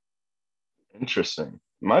 Interesting.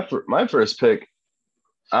 My first pick,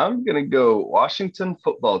 I'm going to go Washington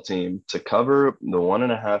football team to cover the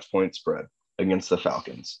 1.5 point spread against the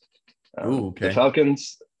Falcons. The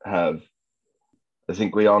Falcons have, I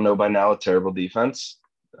think we all know by now, a terrible defense.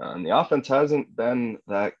 And the offense hasn't been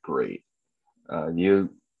that great.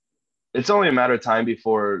 It's only a matter of time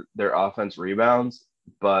before their offense rebounds,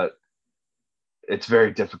 but it's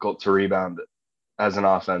very difficult to rebound as an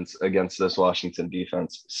offense against this Washington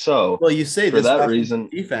defense. So, well, you say for that reason,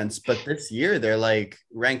 defense, but this year they're like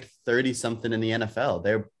ranked 30 something in the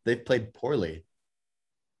NFL. They've played poorly.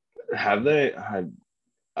 Have they?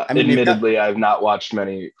 Admittedly, I've not watched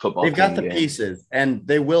many football. They've got the pieces, and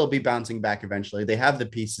they will be bouncing back eventually. They have the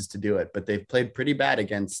pieces to do it, but they've played pretty bad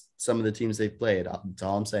against some of the teams they've played. That's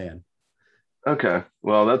all I'm saying. Okay,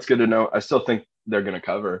 well, that's good to know. I still think they're going to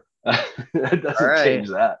cover. That doesn't change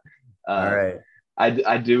that. All right.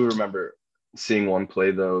 I do remember seeing one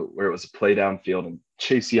play, though, where it was a play downfield, and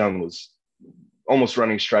Chase Young was almost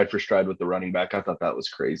running stride for stride with the running back. I thought that was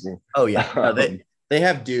crazy. Oh, yeah. No, they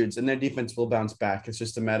have dudes, and their defense will bounce back. It's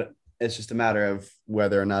just a matter of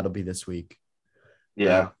whether or not it'll be this week.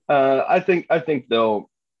 Yeah. I think they'll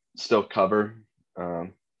still cover. I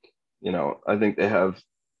think they have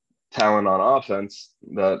talent on offense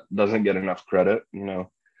that doesn't get enough credit.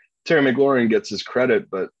 Terry McLaurin gets his credit,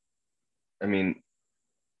 but I mean,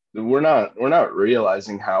 we're not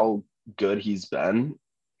realizing how good he's been.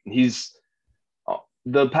 He's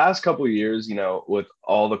the past couple of years, with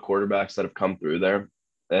all the quarterbacks that have come through there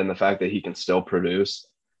and the fact that he can still produce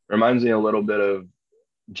reminds me a little bit of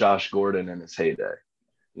Josh Gordon in his heyday.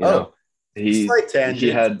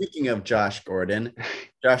 Speaking of Josh Gordon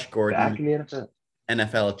back in the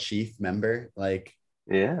NFL chief member, good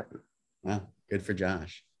for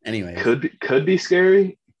Josh. Anyway, could be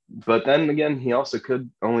scary, but then again, he also could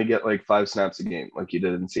only get like 5 snaps a game, like he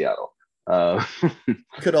did in Seattle.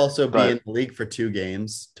 Could also be in the league for 2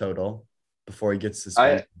 games total before he gets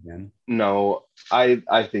suspended again. No,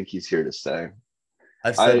 I think he's here to stay.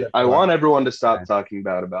 I want everyone to stop talking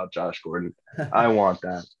bad about Josh Gordon. I want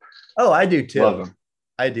that. Oh, I do too. Love him.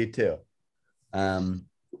 I do too.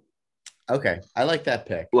 Okay, I like that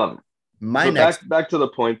pick. Love him. Back to the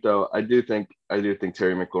point though. I do think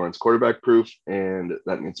Terry McLaurin's quarterback proof, and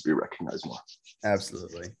that needs to be recognized more.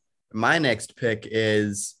 Absolutely. My next pick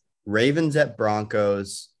is Ravens at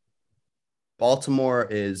Broncos. Baltimore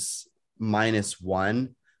is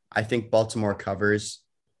 -1. I think Baltimore covers.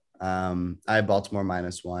 I have Baltimore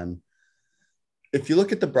 -1. If you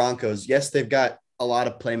look at the Broncos, yes, they've got a lot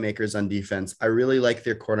of playmakers on defense. I really like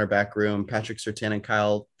their cornerback room. Patrick Surtain and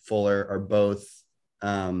Kyle Fuller are both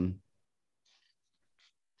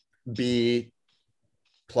B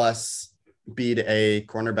plus B to A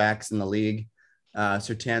cornerbacks in the league.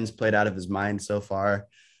 Surtain's played out of his mind so far.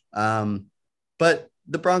 But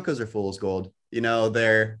the Broncos are fool's gold. You know,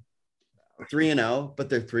 they're 3-0, but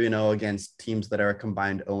they're 3-0 against teams that are a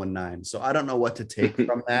combined 0-9. So I don't know what to take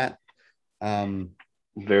from that.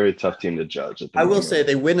 Very tough team to judge. I will say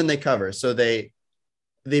they win and they cover. So they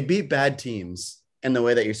beat bad teams in the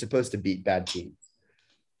way that you're supposed to beat bad teams.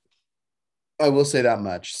 I will say that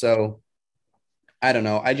much. So I don't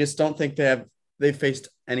know. I just don't think they've faced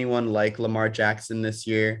anyone like Lamar Jackson this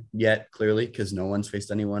year yet, clearly, because no one's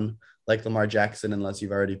faced anyone like Lamar Jackson unless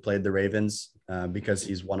you've already played the Ravens, because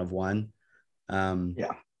he's one of one.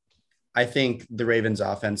 I think the Ravens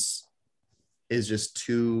offense is just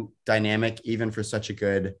too dynamic, even for such a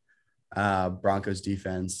good Broncos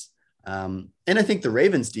defense. And I think the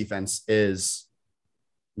Ravens defense is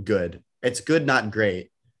good. It's good, not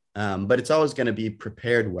great, but it's always going to be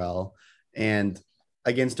prepared well. And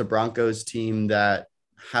against a Broncos team that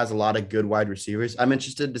has a lot of good wide receivers, I'm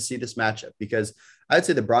interested to see this matchup because I'd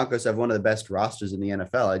say the Broncos have one of the best rosters in the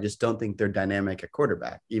NFL. I just don't think they're dynamic at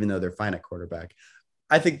quarterback, even though they're fine at quarterback.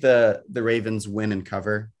 I think the Ravens win and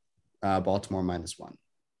cover. Baltimore -1.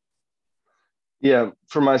 Yeah,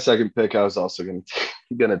 for my second pick, I was also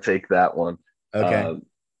gonna take that one. Okay.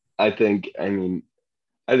 I think a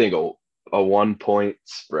 1-point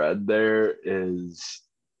spread there is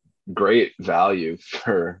great value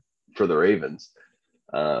for the Ravens.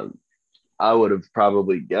 I would have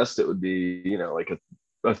probably guessed it would be, like a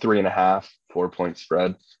 3.5, 4-point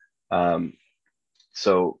spread.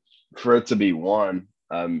 So for it to be 1,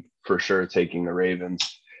 I'm for sure taking the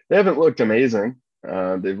Ravens. They haven't looked amazing.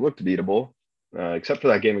 They've looked beatable, except for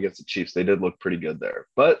that game against the Chiefs. They did look pretty good there.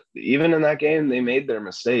 But even in that game, they made their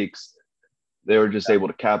mistakes. They were just able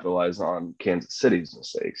to capitalize on Kansas City's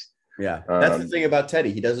mistakes. Yeah, that's the thing about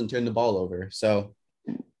Teddy. He doesn't turn the ball over. So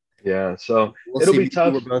yeah, so it'll be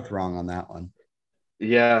tough. We're both wrong on that one.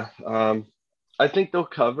 Yeah, I think they'll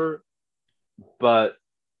cover, but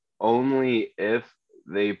only if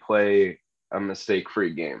they play a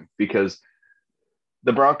mistake-free game, because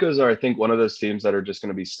the Broncos are, I think, one of those teams that are just going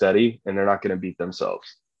to be steady and they're not going to beat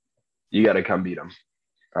themselves. You got to come beat them.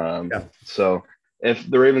 So if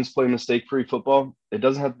the Ravens play mistake-free football, it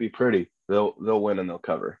doesn't have to be pretty. They'll win and they'll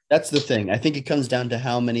cover. That's the thing. I think it comes down to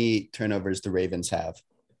how many turnovers the Ravens have.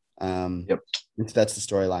 Yep. That's the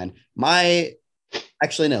storyline.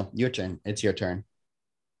 Actually, no, your turn. It's your turn.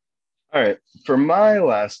 All right. For my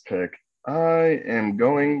last pick, I am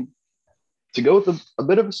going to go with a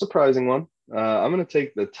bit of a surprising one. I'm going to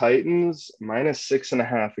take the Titans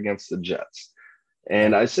 -6.5 against the Jets.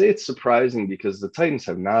 And I say it's surprising because the Titans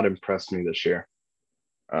have not impressed me this year.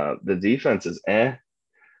 The defense is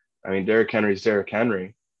I mean, Derrick Henry's Derrick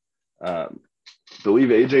Henry.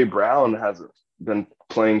 Believe A.J. Brown hasn't been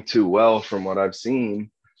playing too well from what I've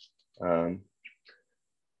seen.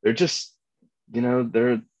 They're just,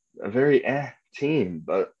 they're a very team.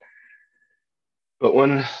 But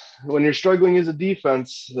when you're struggling as a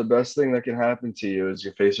defense, the best thing that can happen to you is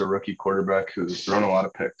you face a rookie quarterback who's thrown a lot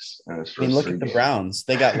of picks. Look at the Browns.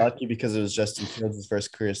 They got lucky because it was Justin Fields'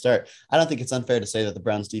 first career start. I don't think it's unfair to say that the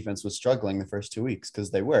Browns defense was struggling the first 2 weeks,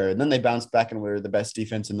 because they were. And then they bounced back and were the best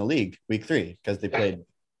defense in the league week 3 because they played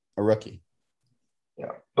a rookie.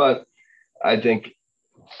 Yeah, but I think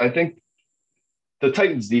the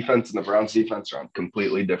Titans defense and the Browns defense are on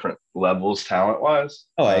completely different levels talent-wise.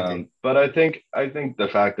 Oh, I agree. But I think the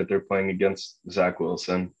fact that they're playing against Zach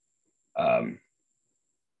Wilson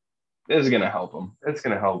is going to help them. It's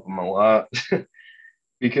going to help them a lot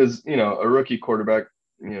because, a rookie quarterback,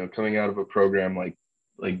 coming out of a program like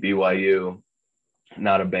BYU,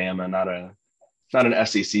 not a Bama, not an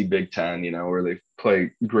SEC Big Ten, where they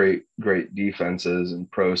play great defenses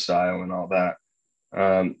and pro style and all that.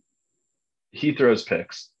 He throws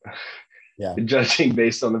picks. Yeah. Judging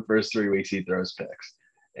based on the first 3 weeks, he throws picks.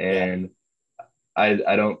 And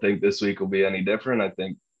I don't think this week will be any different.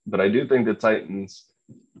 But I do think the Titans,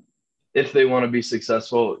 if they want to be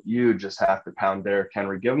successful, you just have to pound Derrick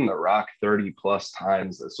Henry. Give him the rock 30 plus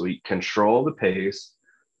times this week. Control the pace.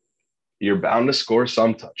 You're bound to score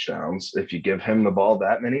some touchdowns if you give him the ball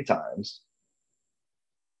that many times.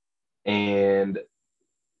 And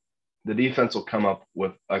the defense will come up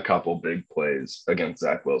with a couple big plays against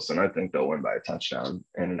Zach Wilson. I think they'll win by a touchdown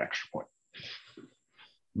and an extra point.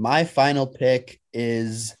 My final pick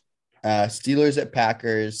is Steelers at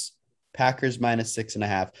Packers. Packers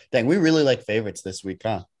 -6.5. Dang, we really like favorites this week,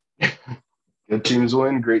 huh? Good teams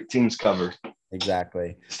win, great teams cover.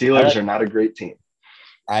 Exactly. Steelers are not a great team.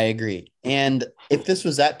 I agree. And if this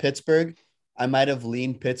was at Pittsburgh, I might have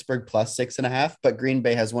leaned Pittsburgh +6.5, but Green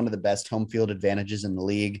Bay has one of the best home field advantages in the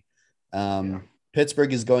league.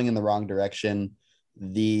 Pittsburgh is going in the wrong direction.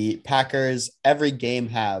 The Packers, every game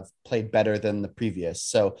have played better than the previous.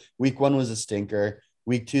 So week 1 was a stinker.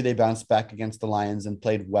 Week 2, they bounced back against the Lions and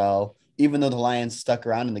played well, even though the Lions stuck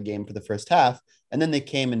around in the game for the first half. And then they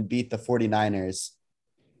came and beat the 49ers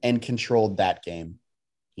and controlled that game.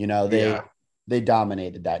 They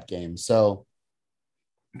dominated that game. So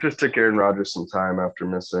just took Aaron Rodgers some time after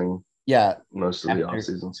missing most of the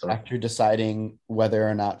offseason stuff. After deciding whether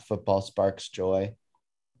or not football sparks joy.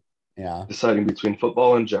 Yeah. Deciding between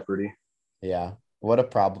football and Jeopardy. Yeah. What a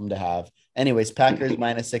problem to have. Anyways, Packers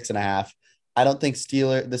 -6.5. I don't think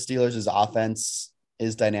the Steelers' offense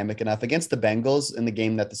is dynamic enough. Against the Bengals in the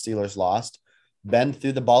game that the Steelers lost, Ben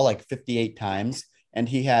threw the ball like 58 times, and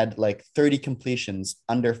he had like 30 completions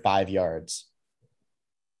under 5 yards.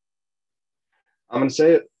 I'm going to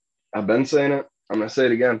say it. I've been saying it. I'm going to say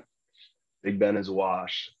it again. Big Ben is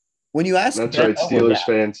washed. When you ask That's Ben, right, Steelers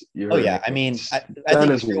fans. I mean, I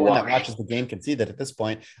think everyone that watches the game can see that at this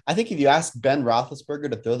point. I think if you ask Ben Roethlisberger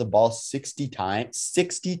to throw the ball 60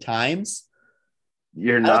 times,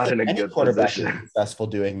 you're not in a good position. Successful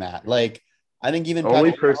doing that. Like, I think even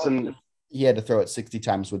only person he had to throw it 60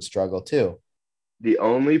 times would struggle too. The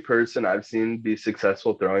only person I've seen be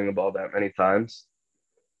successful throwing the ball that many times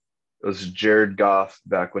was Jared Goff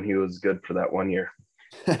back when he was good for that 1 year.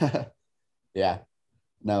 Yeah.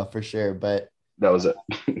 No, for sure. But that was it.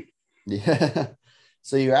 Yeah.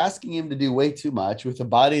 So you're asking him to do way too much with a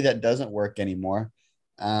body that doesn't work anymore.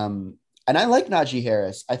 And I like Najee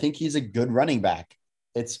Harris. I think he's a good running back.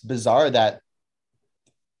 It's bizarre that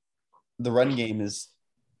the run game is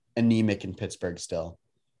anemic in Pittsburgh still.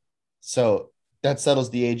 So that settles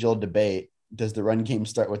the age-old debate. Does the run game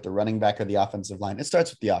start with the running back or the offensive line? It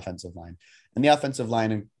starts with the offensive line. And the offensive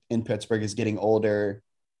line in Pittsburgh is getting older.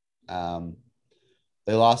 They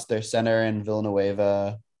lost their center in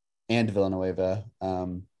Villanueva.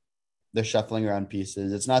 They're shuffling around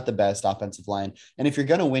pieces. It's not the best offensive line. And if you're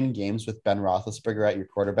going to win games with Ben Roethlisberger at your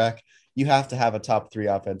quarterback, you have to have a top 3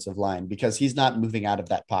 offensive line because he's not moving out of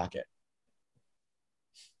that pocket.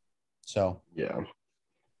 So, yeah,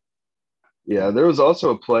 there was also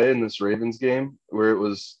a play in this Ravens game where it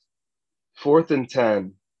was 4th and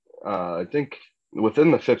 10. I think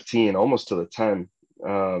within the 15, almost to the 10.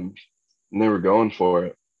 And they were going for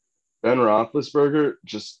it. Ben Roethlisberger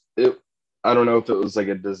I don't know if it was like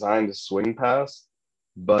a designed swing pass,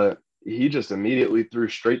 but he just immediately threw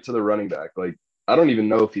straight to the running back. Like, I don't even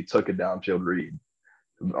know if he took a downfield read.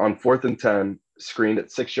 On 4th and 10, screened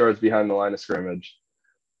at 6 yards behind the line of scrimmage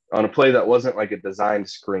on a play that wasn't like a designed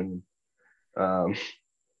screen. I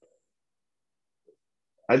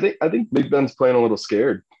think Big Ben's playing a little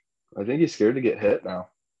scared. I think he's scared to get hit now.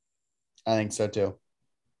 I think so too.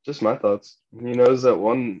 Just my thoughts. He knows that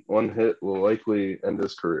one hit will likely end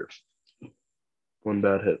his career. One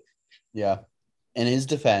bad hit. Yeah. In his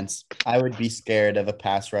defense, I would be scared of a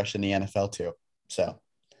pass rush in the NFL too. So,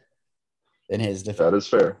 in his defense. That is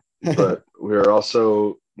fair. But we're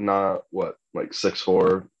also not, like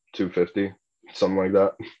 6'4", 250, something like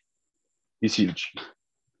that. He's huge.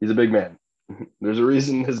 He's a big man. There's a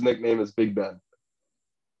reason his nickname is Big Ben.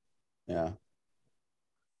 Yeah.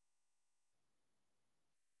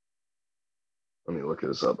 Let me look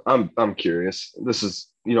this up. I'm curious.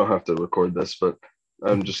 You don't have to record this, but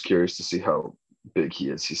I'm just curious to see how big he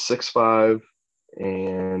is. He's 6'5",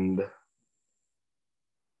 and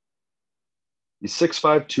he's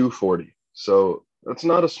 6'5", 240. So that's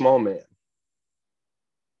not a small man.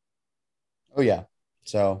 Oh yeah.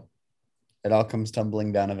 So it all comes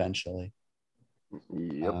tumbling down eventually.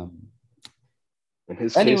 Yep. In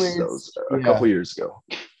his case, that was a couple years ago.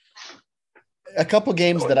 A couple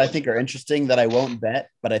games that I think are interesting that I won't bet,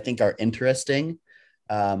 but I think are interesting.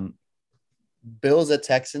 Bills at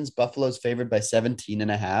Texans. Buffalo's favored by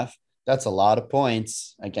 17.5. That's a lot of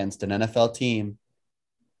points against an NFL team.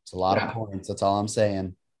 It's a lot of points. That's all I'm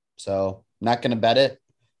saying. So I'm not going to bet it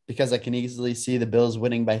because I can easily see the Bills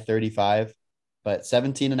winning by 35, but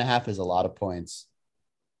 17.5 is a lot of points.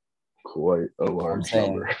 Quite a large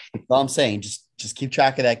number. That's all I'm saying. Just keep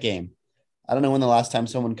track of that game. I don't know when the last time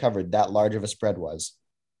someone covered that large of a spread was.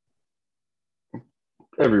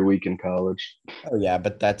 Every week in college. Oh, yeah,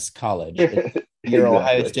 but that's college. You're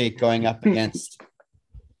Ohio State going up against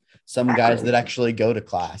some guys that actually go to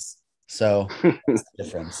class. So that's the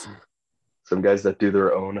difference. Some guys that do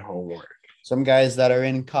their own homework. Some guys that are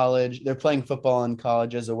in college, they're playing football in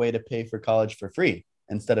college as a way to pay for college for free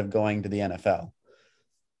instead of going to the NFL.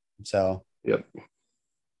 So, yep.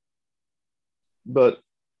 But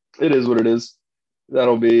it is what it is.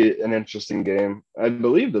 That'll be an interesting game. I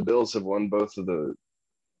believe the Bills have won both of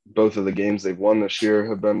the games they've won this year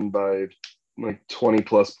have been by like 20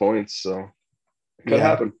 plus points. So it could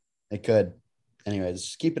happen. It could. Anyways,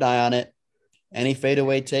 just keep an eye on it. Any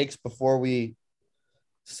fadeaway takes before we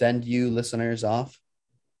send you listeners off?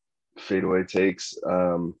 Fadeaway takes.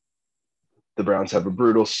 The Browns have a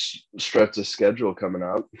brutal stretch of schedule coming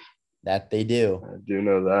up. That they do. I do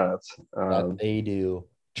know that. That they do.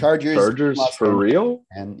 Chargers for real?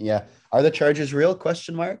 And yeah. Are the Chargers real?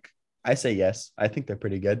 Question mark. I say yes. I think they're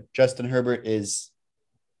pretty good. Justin Herbert is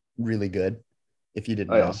really good. If you didn't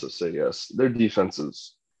know. I also say yes. Their defense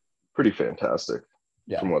is pretty fantastic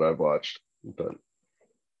from what I've watched. But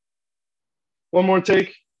one more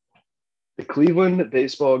take. The Cleveland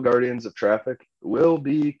Baseball Guardians of Traffic will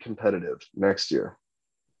be competitive next year.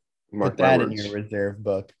 Put that in your reserve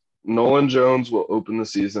book. Nolan Jones will open the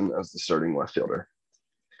season as the starting left fielder.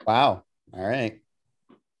 Wow. All right.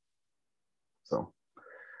 So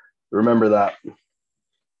remember that.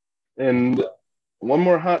 And one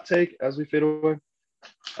more hot take as we fade away.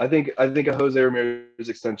 I think a Jose Ramirez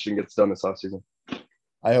extension gets done this offseason.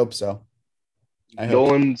 I hope so.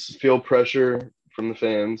 Dolans feel pressure from the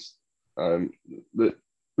fans.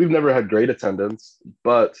 We've never had great attendance,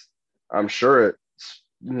 but I'm sure it's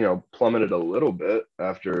plummeted a little bit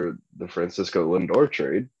after the Francisco Lindor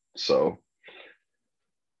trade. So,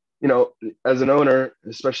 as an owner,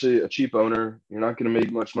 especially a cheap owner, you're not going to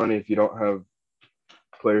make much money if you don't have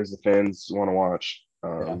players the fans want to watch.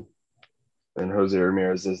 And Jose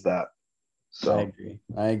Ramirez is that. So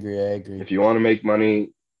I agree. If you want to make money,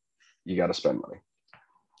 you got to spend money.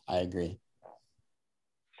 I agree.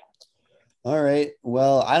 All right.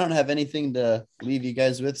 Well, I don't have anything to leave you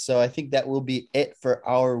guys with, so I think that will be it for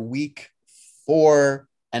our week 4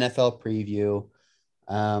 NFL preview.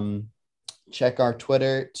 Check our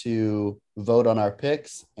Twitter to vote on our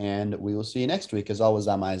picks, and we will see you next week. As always,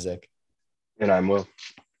 I'm Isaac. And I'm Will.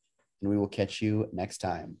 And we will catch you next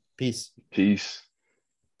time. Peace. Peace.